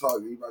 How blunt talk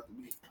are you about to be?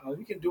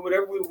 We can do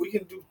whatever we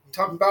can do.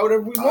 Talk about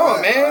whatever we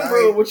want, man.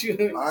 Bro, what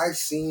you? I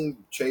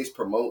seen Chase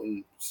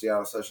promoting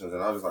Seattle Sessions,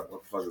 and I was like,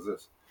 "What the fuck is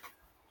this?"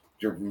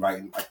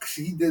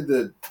 He did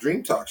the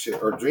Dream Talk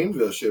shit or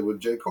Dreamville shit with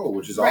J. Cole,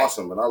 which is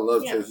awesome, and I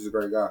love Chase. He's a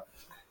great guy.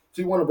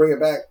 So you want to bring it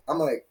back? I'm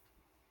like,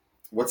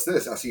 "What's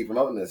this?" I see you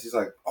promoting this. He's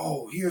like,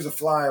 "Oh, here's a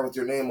flyer with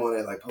your name on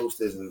it. Post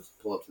this and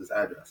pull up this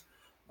address."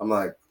 I'm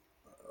like,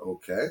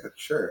 okay,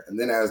 sure. And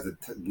then as the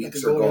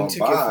weeks are going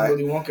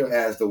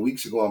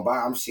by,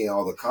 I'm seeing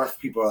all the country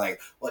people are like,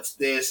 what's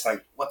this?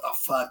 What the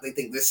fuck? They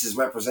think this is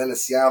representing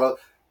Seattle.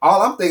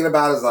 All I'm thinking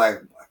about is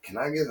can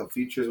I get some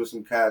features with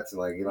some cats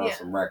and get on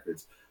some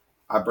records?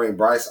 I bring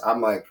Bryce. I'm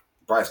like,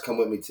 Bryce, come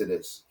with me to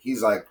this.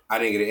 He's like, I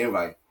didn't get an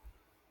invite.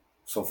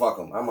 So fuck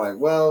them. I'm like,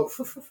 well,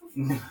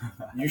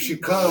 you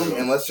should come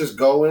and let's just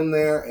go in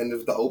there and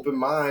with the open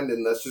mind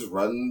and let's just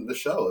run the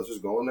show. Let's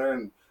just go in there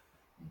and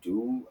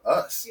do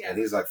us. Yeah. And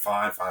he's like,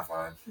 fine.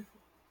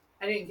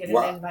 I didn't get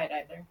an invite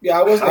either. Yeah,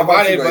 I wasn't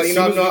invited, but you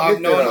know,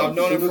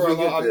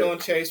 I've known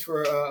Chase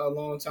for a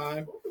long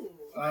time.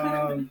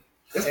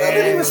 It's not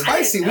even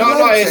spicy.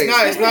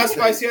 It's not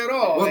spicy at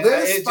all. Well,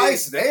 there's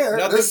spice there.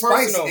 There's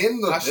spice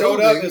in the building. I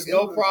showed up. It's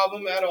no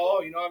problem at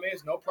all. You know what I mean?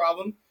 It's no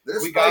problem.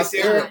 We got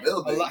there.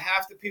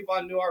 Half the people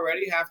I knew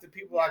already. Half the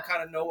people I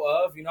kind of know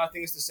of. You know, I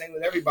think it's the same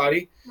with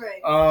everybody.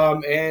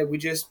 Right. And we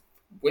just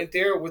went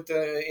there with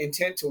the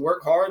intent to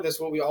work hard. That's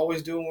what we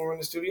always do when we're in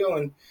the studio.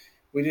 And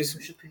we just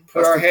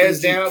put our heads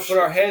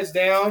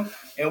down,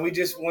 and we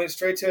just went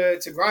straight to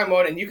grind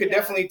mode. And you could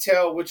definitely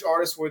tell which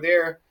artists were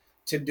there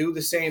to do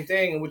the same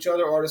thing, and which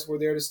other artists were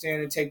there to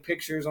stand and take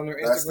pictures on their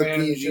Instagram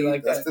and shit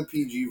like that. That's the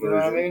PG version. You know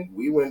what I mean?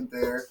 We went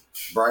there.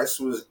 Bryce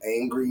was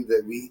angry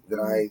that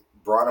I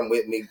brought him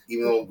with me,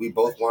 even though we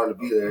both wanted to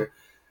be there.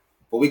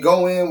 But we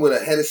go in with a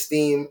head of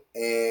steam,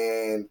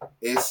 and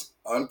it's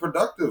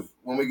unproductive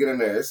when we get in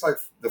there. It's like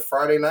the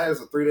Friday night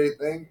is a 3-day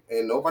thing,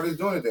 and nobody's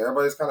doing anything.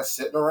 Everybody's kind of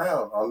sitting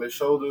around on their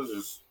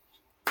shoulders.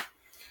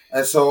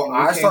 And so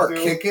I start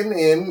kicking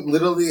in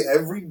literally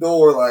every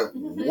door, like,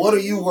 what are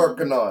you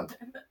working on?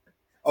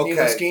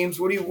 Okay. Schemes.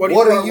 What are you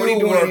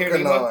doing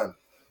working on?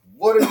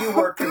 What are you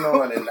working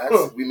on? And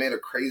we made a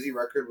crazy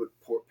record with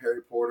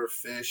Perry Porter,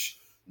 Fish,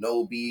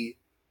 Nobi,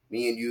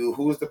 me and you.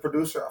 Who was the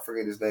producer? I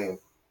forget his name.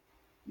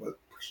 But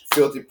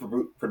filthy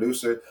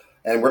producer.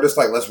 And we're just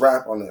like, let's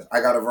rap on this.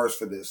 I got a verse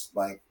for this.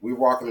 Like, we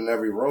walking in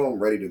every room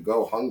ready to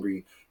go,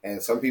 hungry.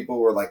 And some people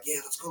were like, yeah,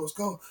 let's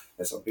go.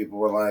 And some people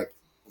were like,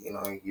 I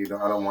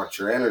don't want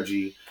your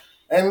energy.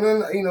 And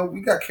then,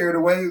 we got carried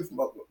away.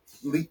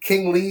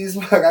 King Lee's,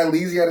 my guy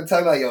Lee's, got to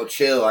tell me, like, yo,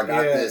 chill, I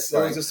got this.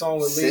 There was a song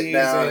with Lee's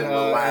and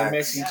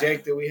Mexi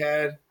Jake that we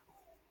had.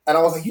 And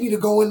I was like, you need to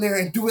go in there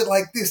and do it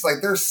like this.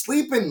 Like, they're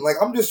sleeping. Like,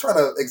 I'm just trying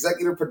to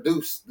executive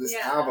produce this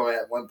album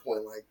at one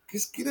point. Like,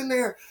 just get in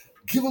there,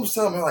 give them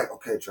something. I'm like,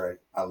 okay, Trey,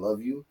 I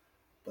love you.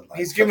 But like,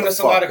 he's giving us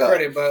a lot of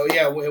credit, but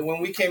yeah,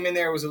 when we came in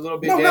there, it was a little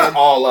bit dead. Not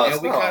all us.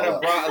 And we kind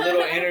of brought a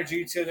little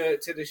energy to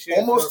the shit.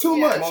 Almost too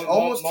much.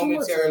 Almost too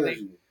much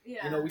energy.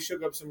 Yeah. We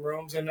shook up some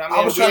rooms, and we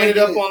ended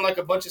up on like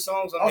a bunch of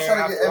songs on there. I was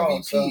trying to get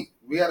MVP. So.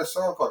 We had a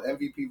song called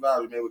MVP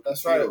Vibes we made with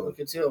That's right, with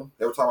Katil.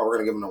 They were talking about we're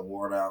gonna give an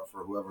award out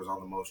for whoever's on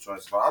the most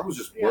choices. So I was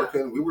just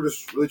working. We were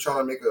just really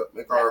trying to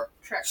make our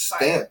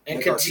stamp.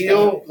 And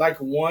Katil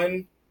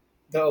won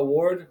the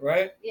award,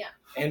 right? Yeah.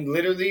 And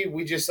literally,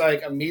 we just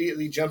like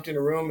immediately jumped in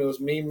the room. It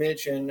was me,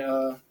 Mitch, and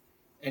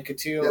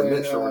Katil. Yeah,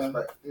 Mitch, for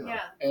respect.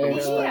 And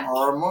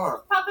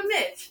RMR. Papa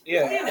Mitch.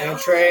 Yeah, and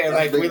Trey, and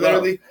like we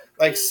literally.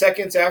 Like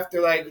seconds after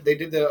like they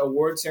did the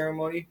award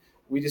ceremony,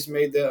 we just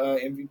made the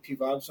MVP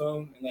Vibe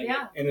song, and it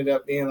ended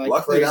up being like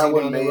luckily crazy that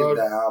one down made the road.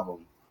 The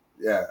album.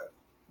 Yeah.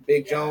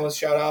 Big Jones,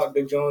 shout out.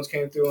 Big Jones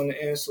came through on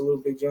the end.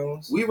 Salute Big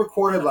Jones. We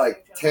recorded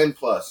like 10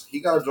 plus. He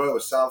got a joint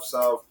with South.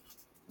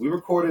 We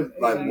recorded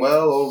like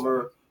well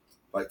over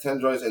like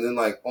 10 joints, and then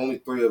like only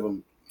 3 of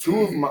them. 2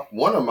 of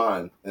one of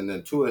mine, and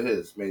then 2 of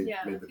his made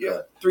the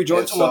cut. 3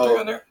 joints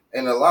on there.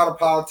 And a lot of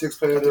politics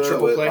played into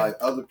it with like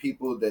other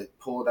people that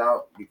pulled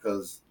out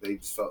because they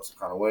just felt some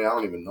kind of way. I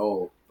don't even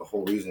know the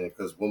whole reason,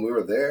 because when we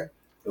were there,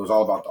 it was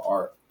all about the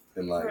art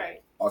and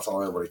like that's all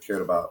everybody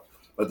cared about.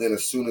 But then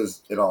as soon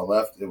as it all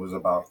left, it was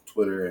about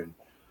Twitter and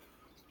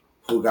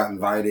who got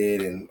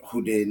invited and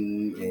who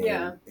didn't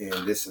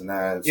and this and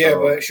that. Yeah,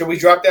 but should we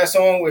drop that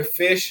song with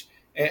Fish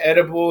and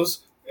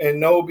Edibles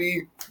and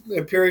Nobi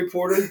and Perry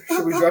Porter?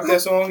 Should we drop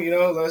that song?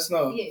 Let us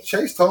know. Yeah.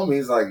 Chase told me,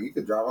 he's like, you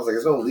could drop. I was like,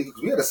 it's no legal,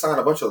 because we had to sign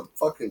a bunch of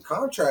fucking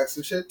contracts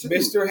and shit too.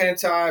 Mr.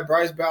 Hentai,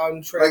 Bryce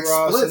Bowden, Trey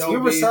Ross, splits. Nobi. We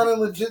were signing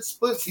legit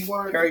splits. He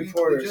wanted Perry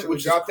Porter. Legit, should we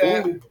drop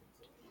that? Cool.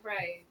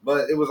 Right.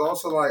 But it was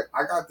also like,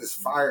 I got this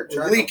fire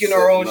track. We're leaking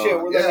our own shit.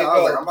 We're letting it go. I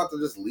was like, I'm about to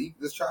just leak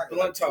this track.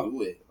 Blunt talk.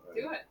 Do it.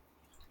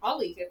 I'll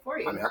leak it for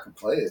you. I mean, I can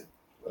play it,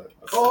 but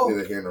that's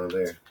neither here nor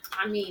there.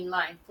 I mean,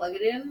 like, plug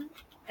it in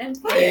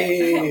and play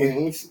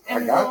it.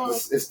 I got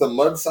this. It's the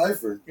Mud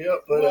Cypher.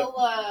 Yep. Play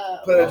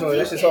that joint.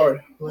 This is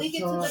hard. Leak it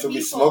to the Should we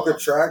people. smoke a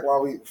track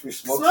while we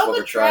smoke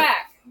a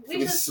track? We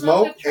should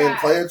smoke and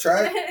play a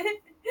track?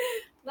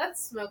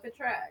 Let's smoke a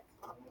track.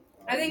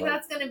 I think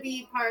that's going to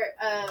be part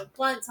of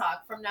Blunt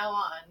Talk from now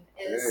on.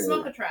 Is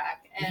smoke a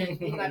track, and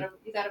you gotta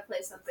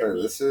play something.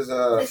 Hey, this is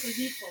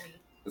heat for me.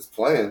 It's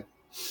playing.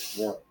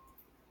 Yeah.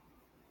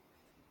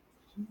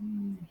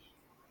 You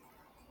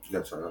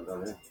gotta turn it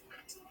down here.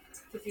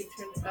 If you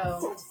turn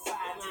oh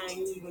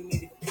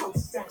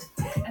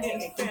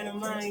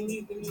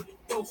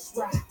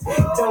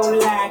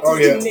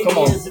yeah, come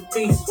on.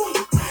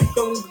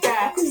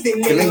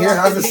 Can they hear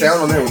how's the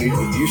sound on there when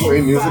you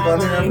stream music on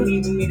there? It should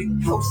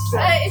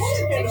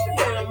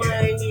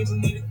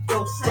be.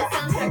 That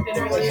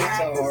sounds like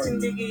so hard.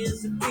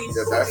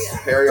 Yeah, that's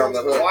Harry on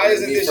the hook. Why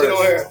isn't this shit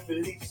on here?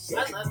 I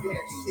love Harry.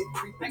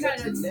 I got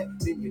it.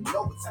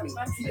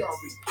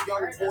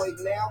 Young boy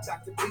now got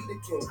to be the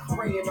king.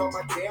 Praying on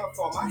my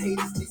downfall. My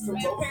haters need some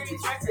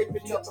roses.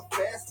 Sipping up a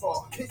fastball.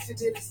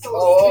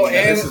 Oh, and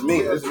this is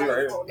me. This is me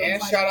right here.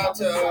 And shout out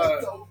to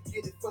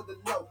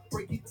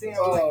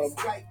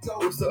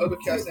what's the other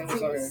cast name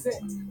was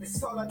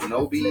on here?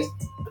 No beat.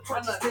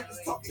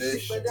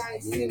 Fish.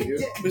 Me and you.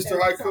 Mr.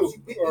 Haiku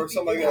or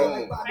something like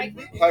that.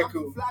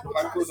 Haiku.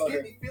 Haiku's on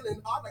here.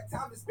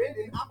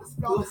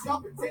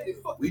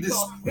 We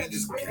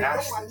just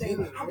cashed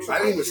it. I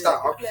didn't even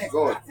stop. I'll keep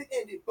going.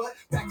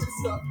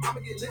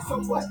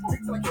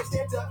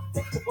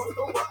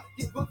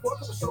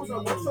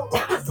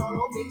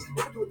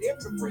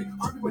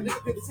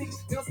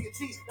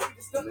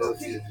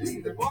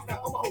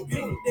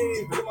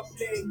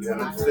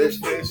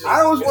 Fish.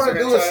 I always want to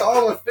do a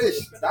song with Fish.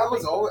 That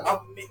was always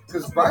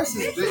because Bryce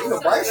is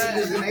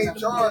in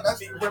HR.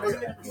 That's where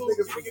these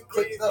niggas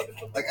clicked up.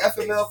 Like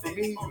FML for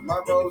me, my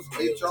roles,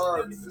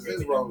 HR is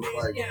his roles.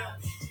 Like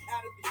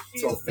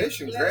so,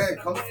 Fish and Greg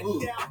come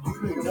through.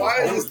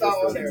 Why is this not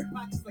on there?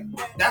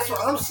 That's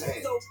what I'm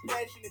saying.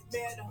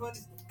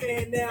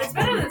 It's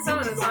better than some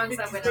of the songs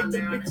that went on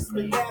there,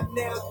 honestly. I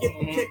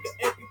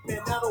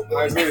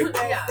agree.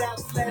 Yeah.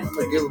 I'm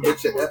gonna give a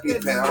bitch an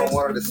EpiPen. I don't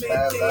want her to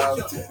spaz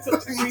out.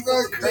 He's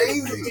going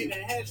crazy.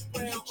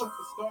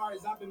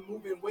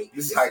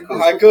 This is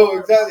Haiku,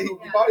 exactly. He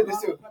bought this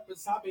too.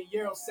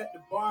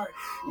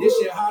 This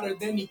shit hotter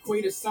than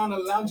Equator sauna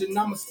lounging.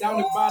 I'm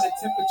astounded by the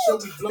temperature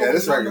we blow. Yeah,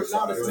 this record.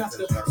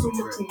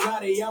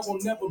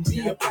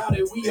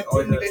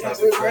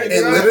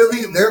 And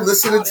literally, they're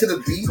listening to the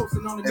beat,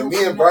 and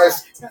me and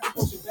Bryce,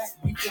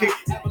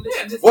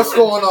 what's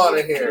going on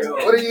in here?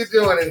 What are you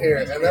doing in here?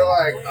 And they're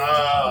like,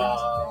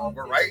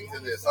 we're writing to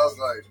this. I was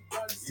like,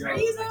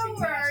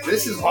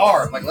 this is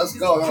hard. Like, let's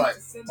go. They're like,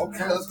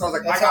 okay, let's go. I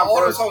was like, I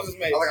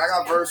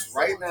got verse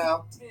right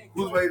now.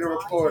 Who's ready to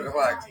record? I'm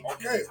like,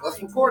 okay,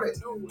 let's record it.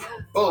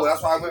 Boom.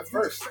 That's why I went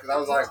first because I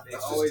was like,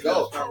 let's just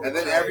go. And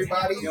then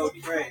everybody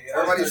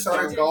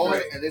started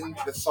going, and then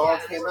the song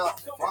came out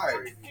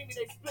fire.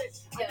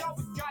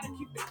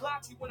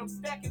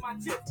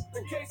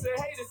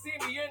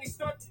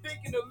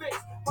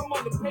 I'm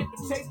on the paper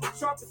chase, the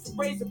sharpest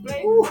razor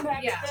blade.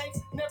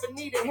 Never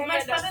need a hand.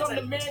 That's on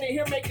the man in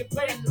here making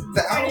plays.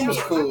 The album was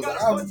cool.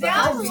 The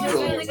album was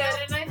really good,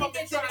 and I think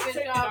they did a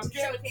good job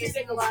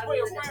showcasing a lot of the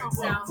different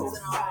sounds and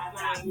all of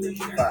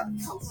that.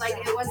 Like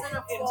it wasn't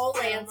a full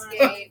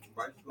landscape,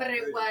 but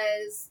it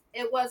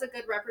was a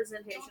good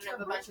representation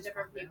of a bunch of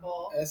different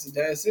people. That's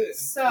it.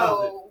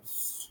 So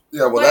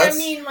yeah, well, but I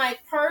mean, like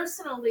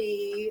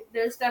personally,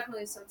 there's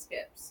definitely some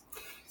skips.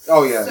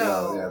 Oh yeah,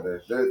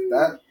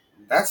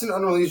 that's an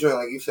unreleased joint,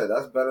 like you said.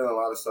 That's better than a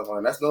lot of stuff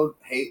on. That's no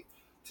hate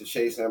to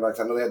Chase and everybody.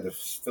 I know they had to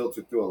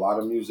filter through a lot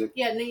of music.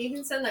 Yeah, no, you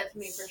can send that to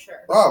me for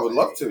sure. Oh, I would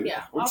love to.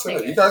 Yeah, I'll take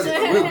it. You guys,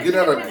 we'll get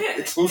out an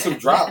exclusive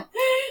drop.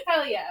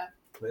 Hell yeah.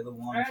 Play the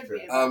one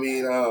strip. I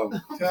mean,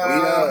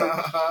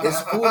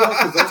 it's cool though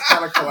because those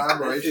kind of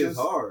collaborations,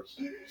 hard.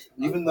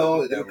 Even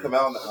though it didn't come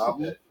out on the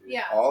album,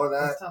 yeah, all of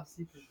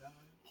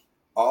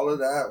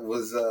that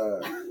was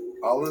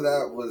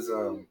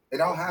it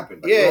all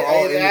happened. Like,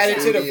 yeah, it added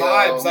to the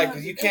vibes. Like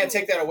you can't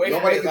take that away.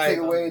 Nobody can like, take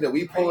away that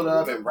we pulled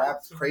up and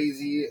rapped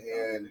crazy,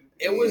 and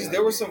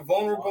there were some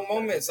vulnerable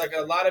moments. Like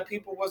a lot of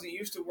people wasn't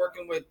used to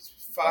working with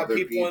five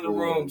people in the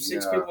room,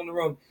 six people in the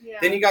room. Yeah.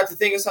 Then you got the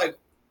thing. It's like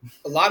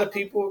a lot of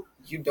people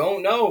you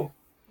don't know.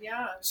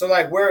 Yeah. So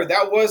like where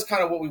that was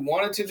kind of what we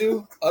wanted to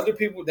do. Other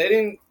people they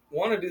didn't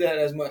want to do that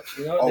as much.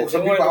 You know,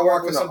 some people I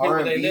walked in an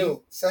R&B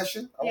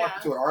session. I Yeah. walked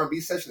into an R&B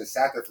session and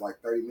sat there for like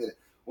 30 minutes.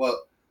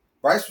 Well,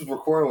 Bryce was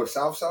recording with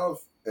South,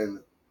 and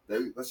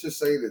let's just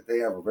say that they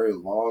have a very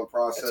long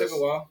process. It took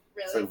a while.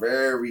 Really? It's a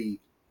very,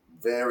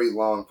 very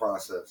long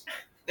process.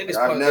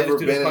 I've never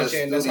been in a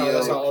studio.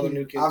 That's how all the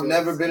new kids I've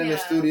never been in a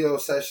studio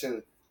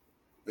session.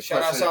 They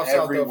question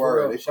every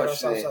word. They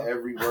question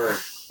every word.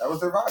 That was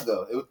their vibe,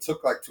 though. It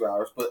took like 2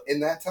 hours. But in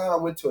that time, I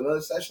went to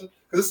another session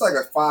because it's like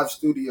a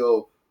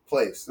 5-studio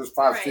place. There's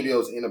 5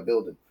 studios in a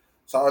building.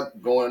 So I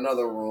go in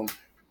another room.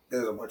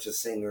 There's a bunch of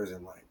singers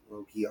and like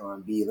low-key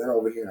R&B. And they're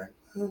over here.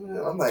 And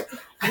I'm like,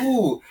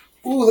 ooh,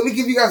 let me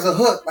give you guys a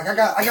hook. Like I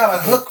got a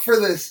hook for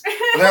this.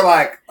 And they're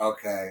like,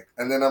 okay.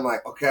 And then I'm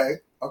like, okay,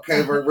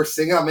 we're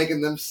singing. I'm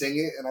making them sing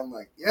it. And I'm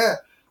like, yeah.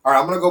 All right,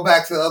 I'm gonna go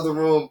back to the other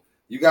room.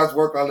 You guys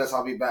work on this.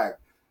 I'll be back.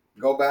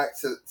 Go back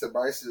to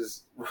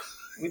Bryce's.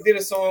 We did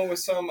a song with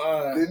some.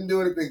 Didn't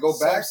do anything. Go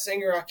back. Some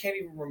singer I can't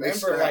even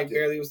remember. Like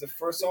barely. It was the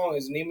first song. It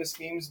was Nima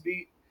Schemes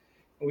beat.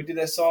 And we did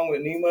that song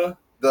with Nima.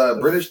 The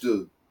British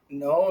dude.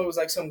 No, it was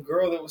like some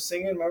girl that was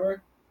singing.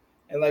 Remember?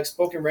 And like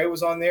Spoken Ray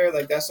was on there.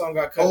 Like that song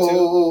got cut too.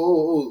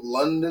 Oh,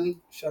 London.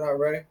 Shout out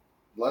Ray.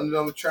 London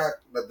on the track,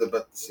 but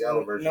the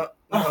Seattle version.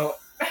 No.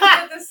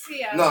 The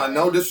Seattle.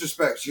 No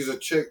disrespect. She's a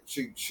chick.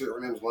 Her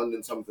name's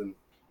London something.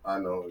 I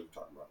know what you're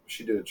talking about.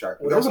 She did a track.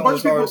 There was a bunch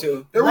of people.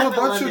 Too. There was a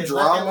bunch of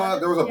drama.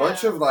 There was a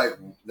bunch of like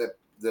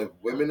the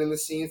women in the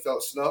scene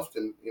felt snuffed,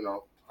 and you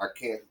know I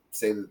can't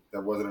say that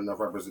there wasn't enough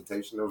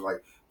representation. There was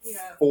like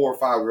 4 or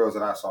 5 girls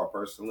that I saw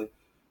personally.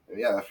 And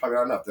yeah, that's probably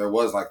not enough. There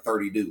was like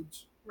 30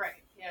 dudes.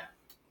 Right. Yeah.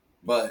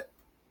 But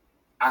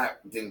I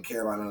didn't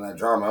care about none of that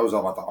drama. It was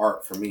all about the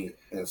art for me.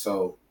 And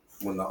so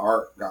when the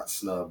art got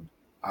snubbed,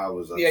 I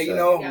was upset.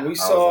 Yeah, we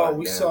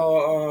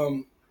saw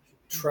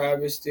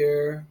Travis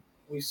there.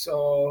 We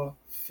saw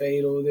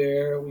Fatal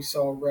there. We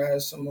saw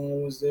Raz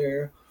Simone was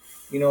there.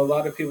 A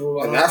lot of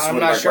people. And that's I'm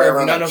not sure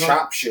if none of them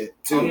chop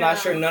shit too. I'm not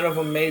sure none of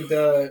them made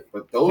the.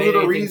 But those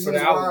are the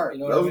reasons why.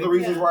 Those are the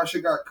reasons why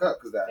shit got cut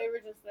because that they were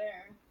just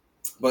there.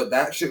 But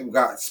that shit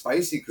got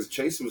spicy because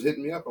Chase was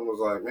hitting me up and was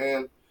like,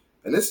 "Man,"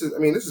 and this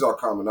is all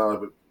common knowledge,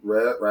 but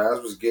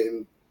Raz was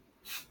getting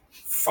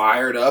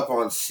fired up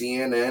on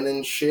CNN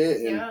and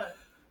shit,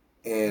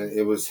 and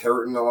it was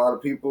hurting a lot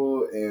of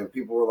people, and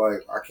people were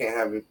like, "I can't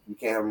have him. You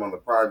can't have him on the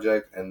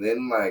project," and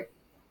then like.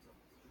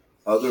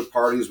 Other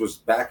parties was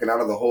backing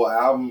out of the whole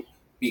album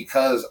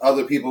because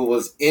other people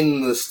was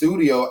in the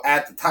studio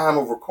at the time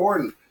of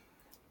recording.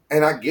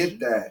 And I get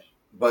that.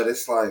 But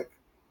it's like,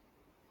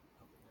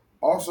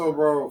 also,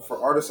 bro,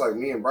 for artists like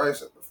me and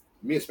Bryce,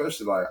 me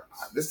especially, like,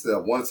 this is a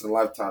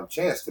once-in-a-lifetime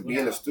chance to be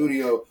in a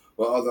studio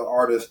with other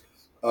artists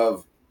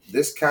of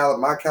this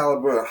caliber, my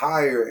caliber and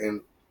higher,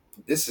 and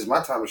this is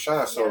my time to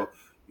shine. So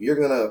you're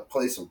going to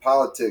play some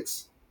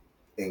politics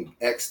and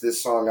X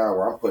this song out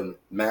where I'm putting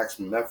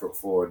maximum effort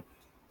forward.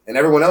 And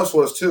everyone else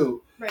was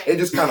too. Right. It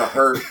just kind of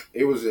hurt.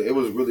 It was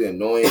really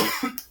annoying.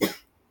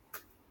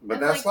 But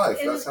and that's life.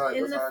 That's how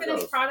it goes. In the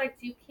finished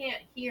product, you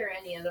can't hear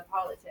any of the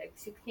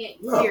politics. You can't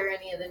hear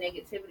any of the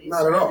negativity.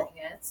 Not at all.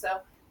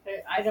 So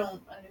I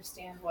don't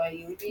understand why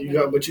you would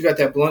even. But you got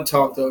that blunt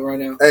talk though right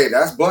now. Hey,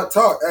 that's blunt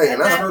talk. Hey, and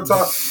that's real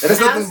talk. And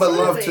it's nothing but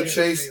love to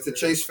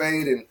Chase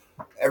Fade and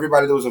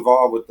everybody that was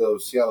involved with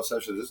those Seattle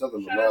sessions. There's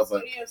nothing but love.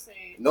 But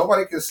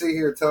nobody can sit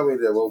here and tell me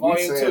that what we're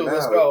saying now.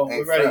 Let's go.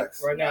 Ain't we're ready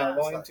facts. right now.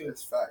 Volume 2.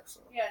 It's facts. So.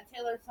 Yeah,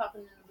 Taylor's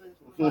hopping in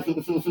the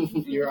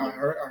booth. I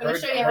heard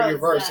your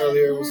verse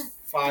earlier. It was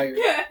fire.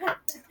 I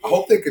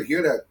hope they could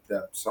hear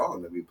that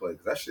song that we played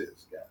because that shit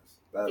is gas.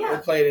 We'll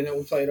play it and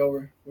we'll play it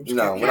over.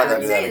 No, we're not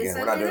gonna do that again.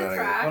 We're not doing that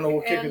again. I don't know.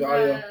 We'll kick the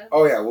audio.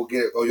 Oh yeah, we'll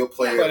get it. Oh, you'll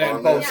play it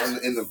in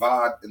the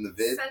VOD, in the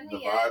vid, the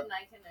VOD.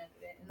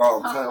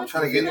 Bro, I'm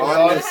trying to get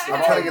on this.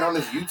 I'm trying to get on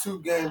this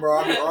YouTube game, bro.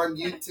 I'm on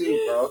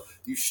YouTube, bro.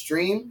 You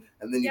stream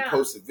and then you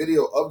post a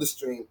video of the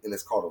stream, and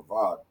it's called a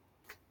VOD.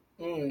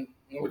 Okay.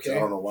 Which I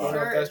don't know why. I don't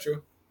know if that's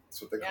true.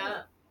 That's what they call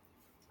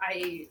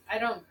it. I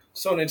don't.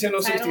 So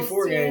Nintendo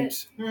 64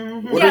 games.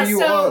 Mm-hmm. What are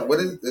you on? What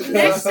is this?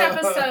 Next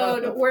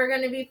episode, we're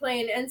going to be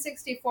playing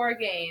N64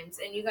 games,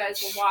 and you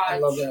guys will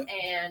watch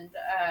and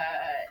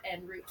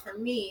root for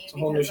me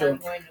because I'm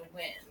going to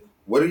win.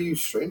 What are you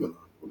streaming on?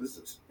 What is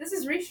this? This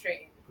is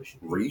Restream.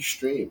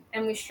 Restream.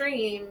 And we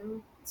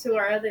stream to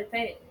our other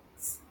things.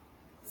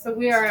 So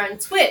we are on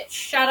Twitch.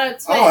 Shout out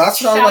Twitch. Oh,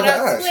 that's what shout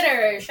out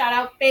Twitter. Shout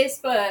out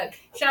Facebook.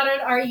 Shout out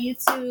our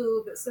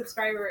YouTube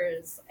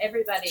subscribers.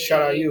 Everybody.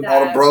 Shout out you.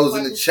 All the bros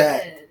in the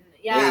chat.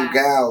 Yeah. And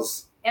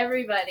gals.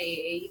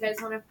 Everybody. You guys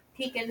want to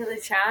peek into the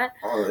chat?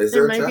 Oh, is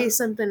there might be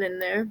something in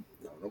there.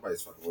 No,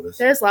 nobody's fucking with us.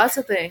 There's lots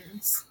of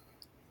things.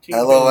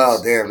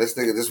 LOL. Damn, this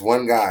nigga, this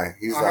one guy.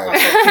 He's like.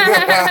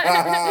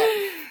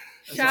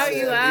 Shout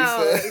you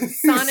out.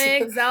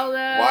 Sonic,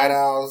 Zelda. White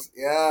House.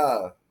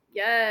 Yeah.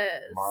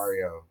 Yes.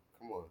 Mario.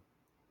 Come on.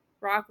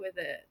 Rock with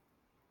it.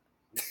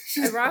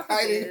 I rock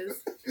with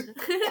these.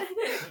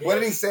 What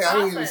did he say? I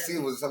didn't even see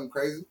it. Was it something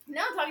crazy?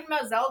 No, I'm talking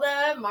about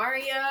Zelda,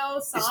 Mario,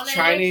 Sonic. Is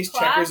Chinese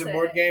checkers a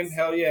board game?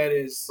 Hell yeah, it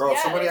is. Bro,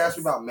 somebody asked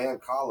me about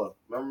Mancala.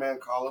 Remember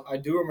Mancala? I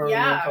do remember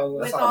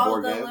Mancala. That's not a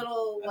board game. With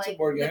all the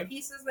little, the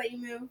pieces that you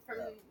move from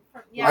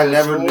I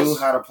never knew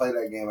how to play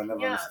that game. I never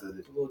understood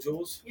it. The little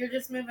jewels? You're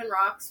just moving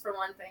rocks from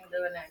one thing to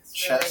the next.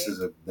 Chess is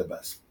the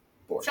best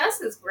board game.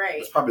 Chess is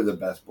great. It's probably the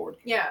best board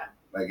game. Yeah.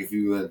 Like if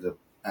you had to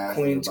ask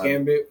Queen's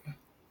Gambit.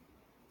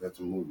 That's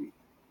a movie.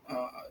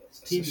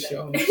 TV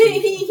show.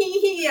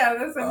 Yeah,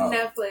 that's on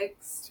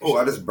Netflix. Oh,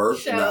 I just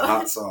burped in that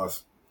hot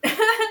sauce.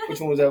 Which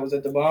one was that? Was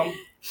that the bomb?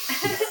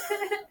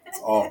 It's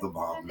all the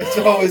bomb. Man. It's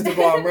always the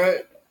bomb,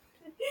 right?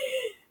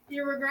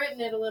 You're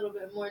regretting it a little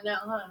bit more now,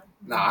 huh?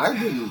 Nah, I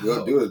didn't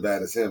do as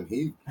bad as him.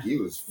 He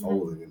was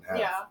folded in half.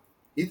 Yeah.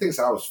 He thinks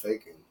I was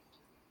faking.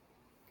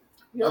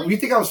 Really? You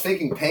think I was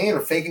faking pain or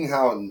faking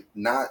how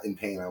not in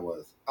pain I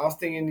was? I was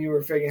thinking you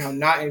were faking how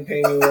not in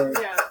pain you were.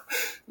 Yeah.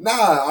 Nah,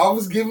 I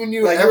was giving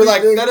you everything. You were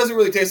like, that doesn't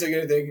really taste like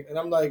anything. And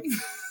I'm like,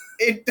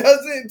 it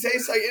doesn't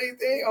taste like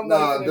anything? I'm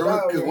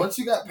because once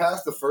you got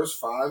past the first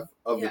 5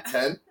 of the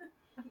 10,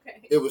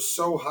 it was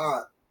so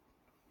hot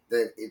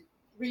that it...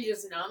 Were you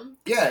just numb?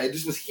 Yeah, it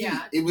just was heat.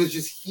 Yeah. It was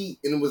just heat.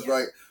 And it was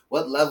like,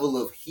 what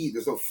level of heat?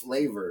 There's no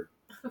flavor.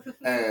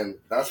 And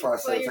that's why I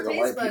said it's like a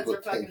white people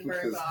thing.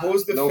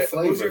 Who's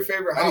your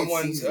favorite Hot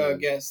Ones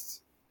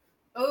guests?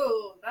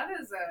 Oh,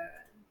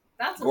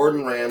 that's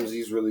Gordon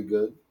Ramsay's really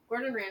good.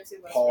 Gordon Ramsay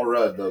was Paul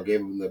Rudd, though,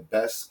 gave him the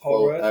best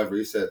quote ever.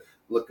 He said,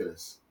 "Look at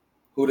us.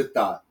 Who'd have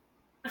thought?"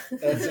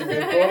 That's a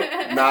good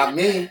quote. Not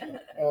me.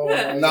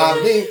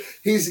 Not me.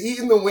 He's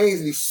eating the wings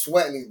and he's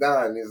sweating. He's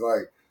dying. He's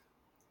like,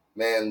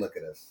 Man, look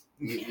at us.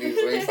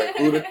 He's like,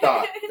 who'd have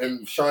thought?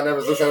 And Sean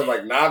Evans looks at him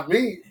like, not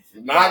me.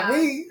 Not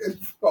me. And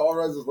all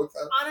Rez looks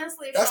at him.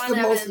 Honestly, Sean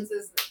Evans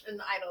is an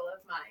idol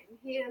of mine.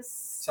 He is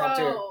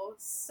so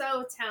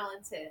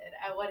talented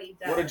at what he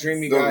does. What a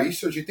dreamy the guy.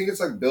 Research, you think it's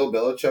like Bill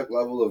Belichick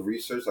level of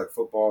research, like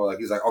football? Like,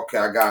 he's like, okay,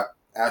 I got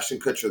Ashton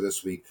Kutcher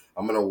this week.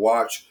 I'm going to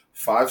watch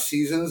 5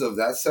 seasons of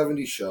that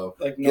 70s show.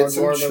 Like get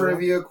some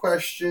trivia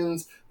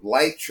questions,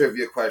 light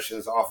trivia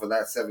questions off of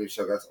that 70s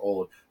show. That's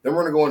old. Then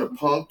we're going to go into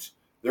Punk'd.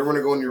 Then we're going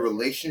to go into your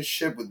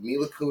relationship with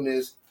Mila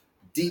Kunis.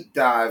 Deep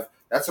dive.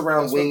 That's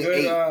around wing 8.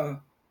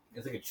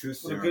 It's like a true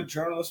what a good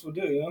journalist would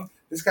do, you know?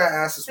 This guy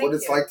asked us what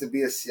it's like to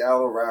be a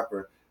Seattle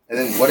rapper. And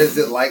then what is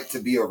it like to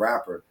be a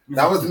rapper?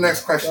 That was the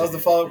next question. That was the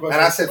follow-up question.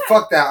 And I said,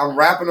 fuck that. I'm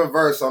rapping a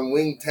verse on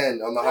wing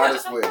 10 on the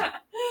hottest wing.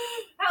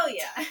 Hell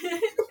yeah.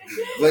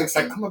 Blake's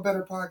like, I'm a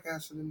better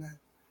podcaster than that.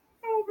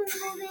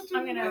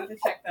 I'm going to have to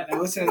check that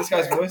out. Listen to this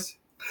guy's voice.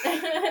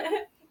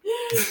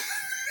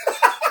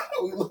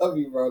 We love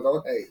you, bro.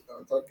 Don't hate. No,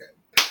 it's okay.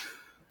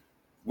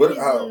 What?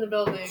 In the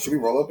building. Should we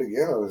roll up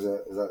again, or is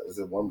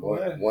it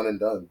one and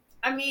done?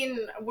 I mean,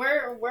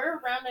 we're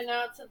rounding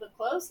out to the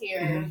close here.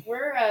 Mm-hmm.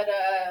 We're at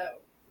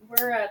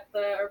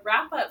the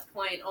wrap up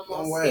point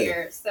almost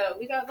here. So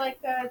we got like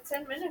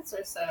 10 minutes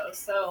or so.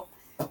 So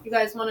you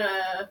guys want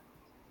to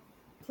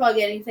plug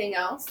anything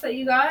else that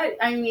you got?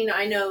 I mean,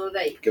 I know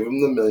that give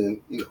them the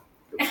million. You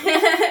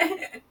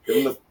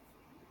know,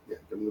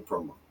 give them the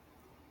promo.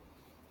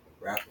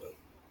 Wrap up.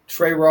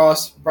 Trey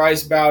Ross,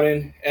 Bryce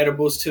Bowden,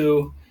 Edibles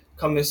 2,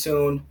 coming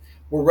soon.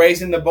 We're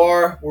raising the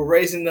bar. We're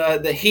raising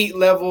the heat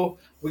level.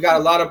 We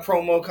got a lot of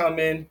promo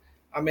coming.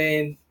 I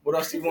mean, what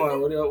else do you want?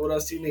 What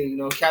else do you need? You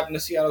know, Captain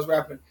of Seattle's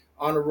rapping.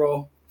 On the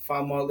roll.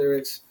 Find more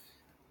lyrics.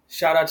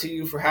 Shout out to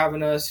you for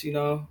having us, you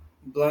know.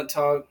 Blunt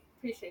talk.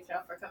 Appreciate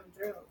y'all for coming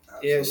through.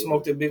 Absolutely. Yeah,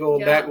 smoked a big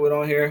old backwood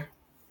on here.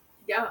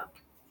 Yeah.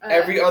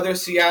 Every other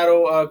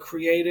Seattle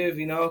creative,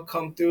 you know,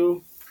 come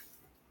through.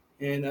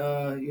 And,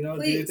 you know,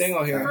 please, do your thing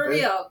on here. For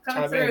real,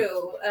 come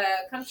through.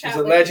 Come chat.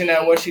 She's a legend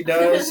at what she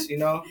does, you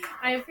know.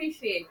 I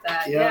appreciate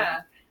that,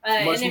 yeah.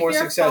 Much and if more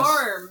you're success. a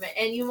farm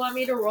and you want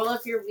me to roll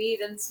up your weed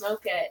and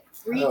smoke it,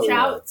 reach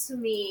out to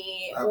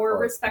me or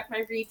respect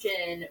my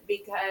region,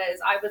 because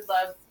I would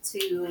love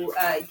to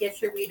get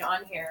your weed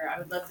on here. I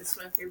would love to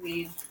smoke your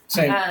weed.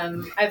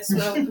 Same. I've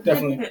smoked.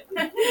 Definitely.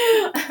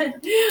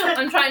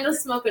 I'm trying to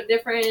smoke a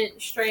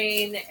different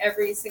strain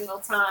every single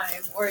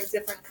time or a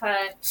different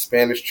cut.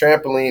 Spanish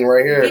trampoline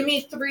right here. Give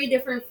me 3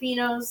 different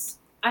phenos.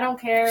 I don't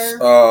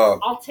care.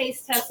 I'll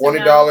taste test them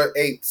out. $20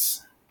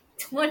 eights.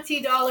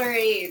 $20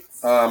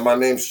 eights. My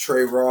name's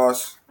Trey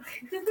Ross.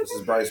 This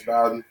is Bryce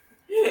Bowden.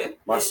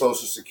 My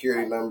social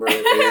security number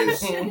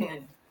is.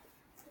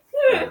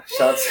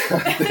 Shouts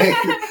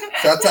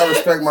out,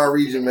 respect my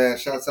region, man.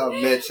 Shouts out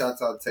Mitch.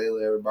 Shouts out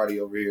Taylor. Everybody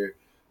over here.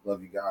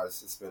 Love you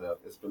guys. It's been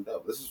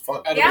dope. This is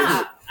fun.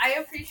 Yeah, I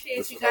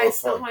appreciate you guys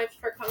so much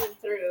for coming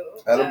through.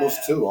 Edibles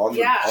too.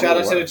 Shout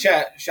out to the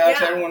chat. Shout out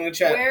to everyone in the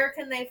chat. Where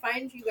can they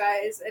find you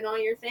guys and all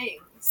your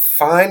things?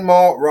 Fine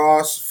Malt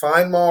Ross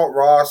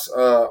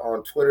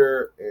on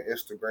Twitter and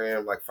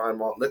Instagram, like Fine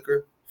Malt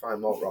Liquor. Fine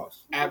Malt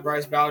Ross. At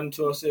Bryce Bowden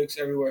 206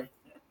 everywhere.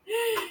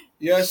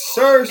 Yes,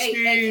 sir.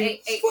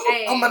 Hey.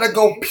 I'm gonna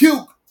go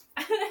puke.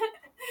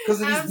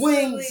 Because of these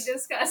Absolutely wings.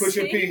 Disgusting. Push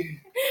your pee.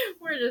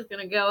 We're just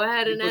going to go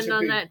ahead and end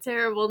on that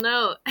terrible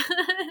note.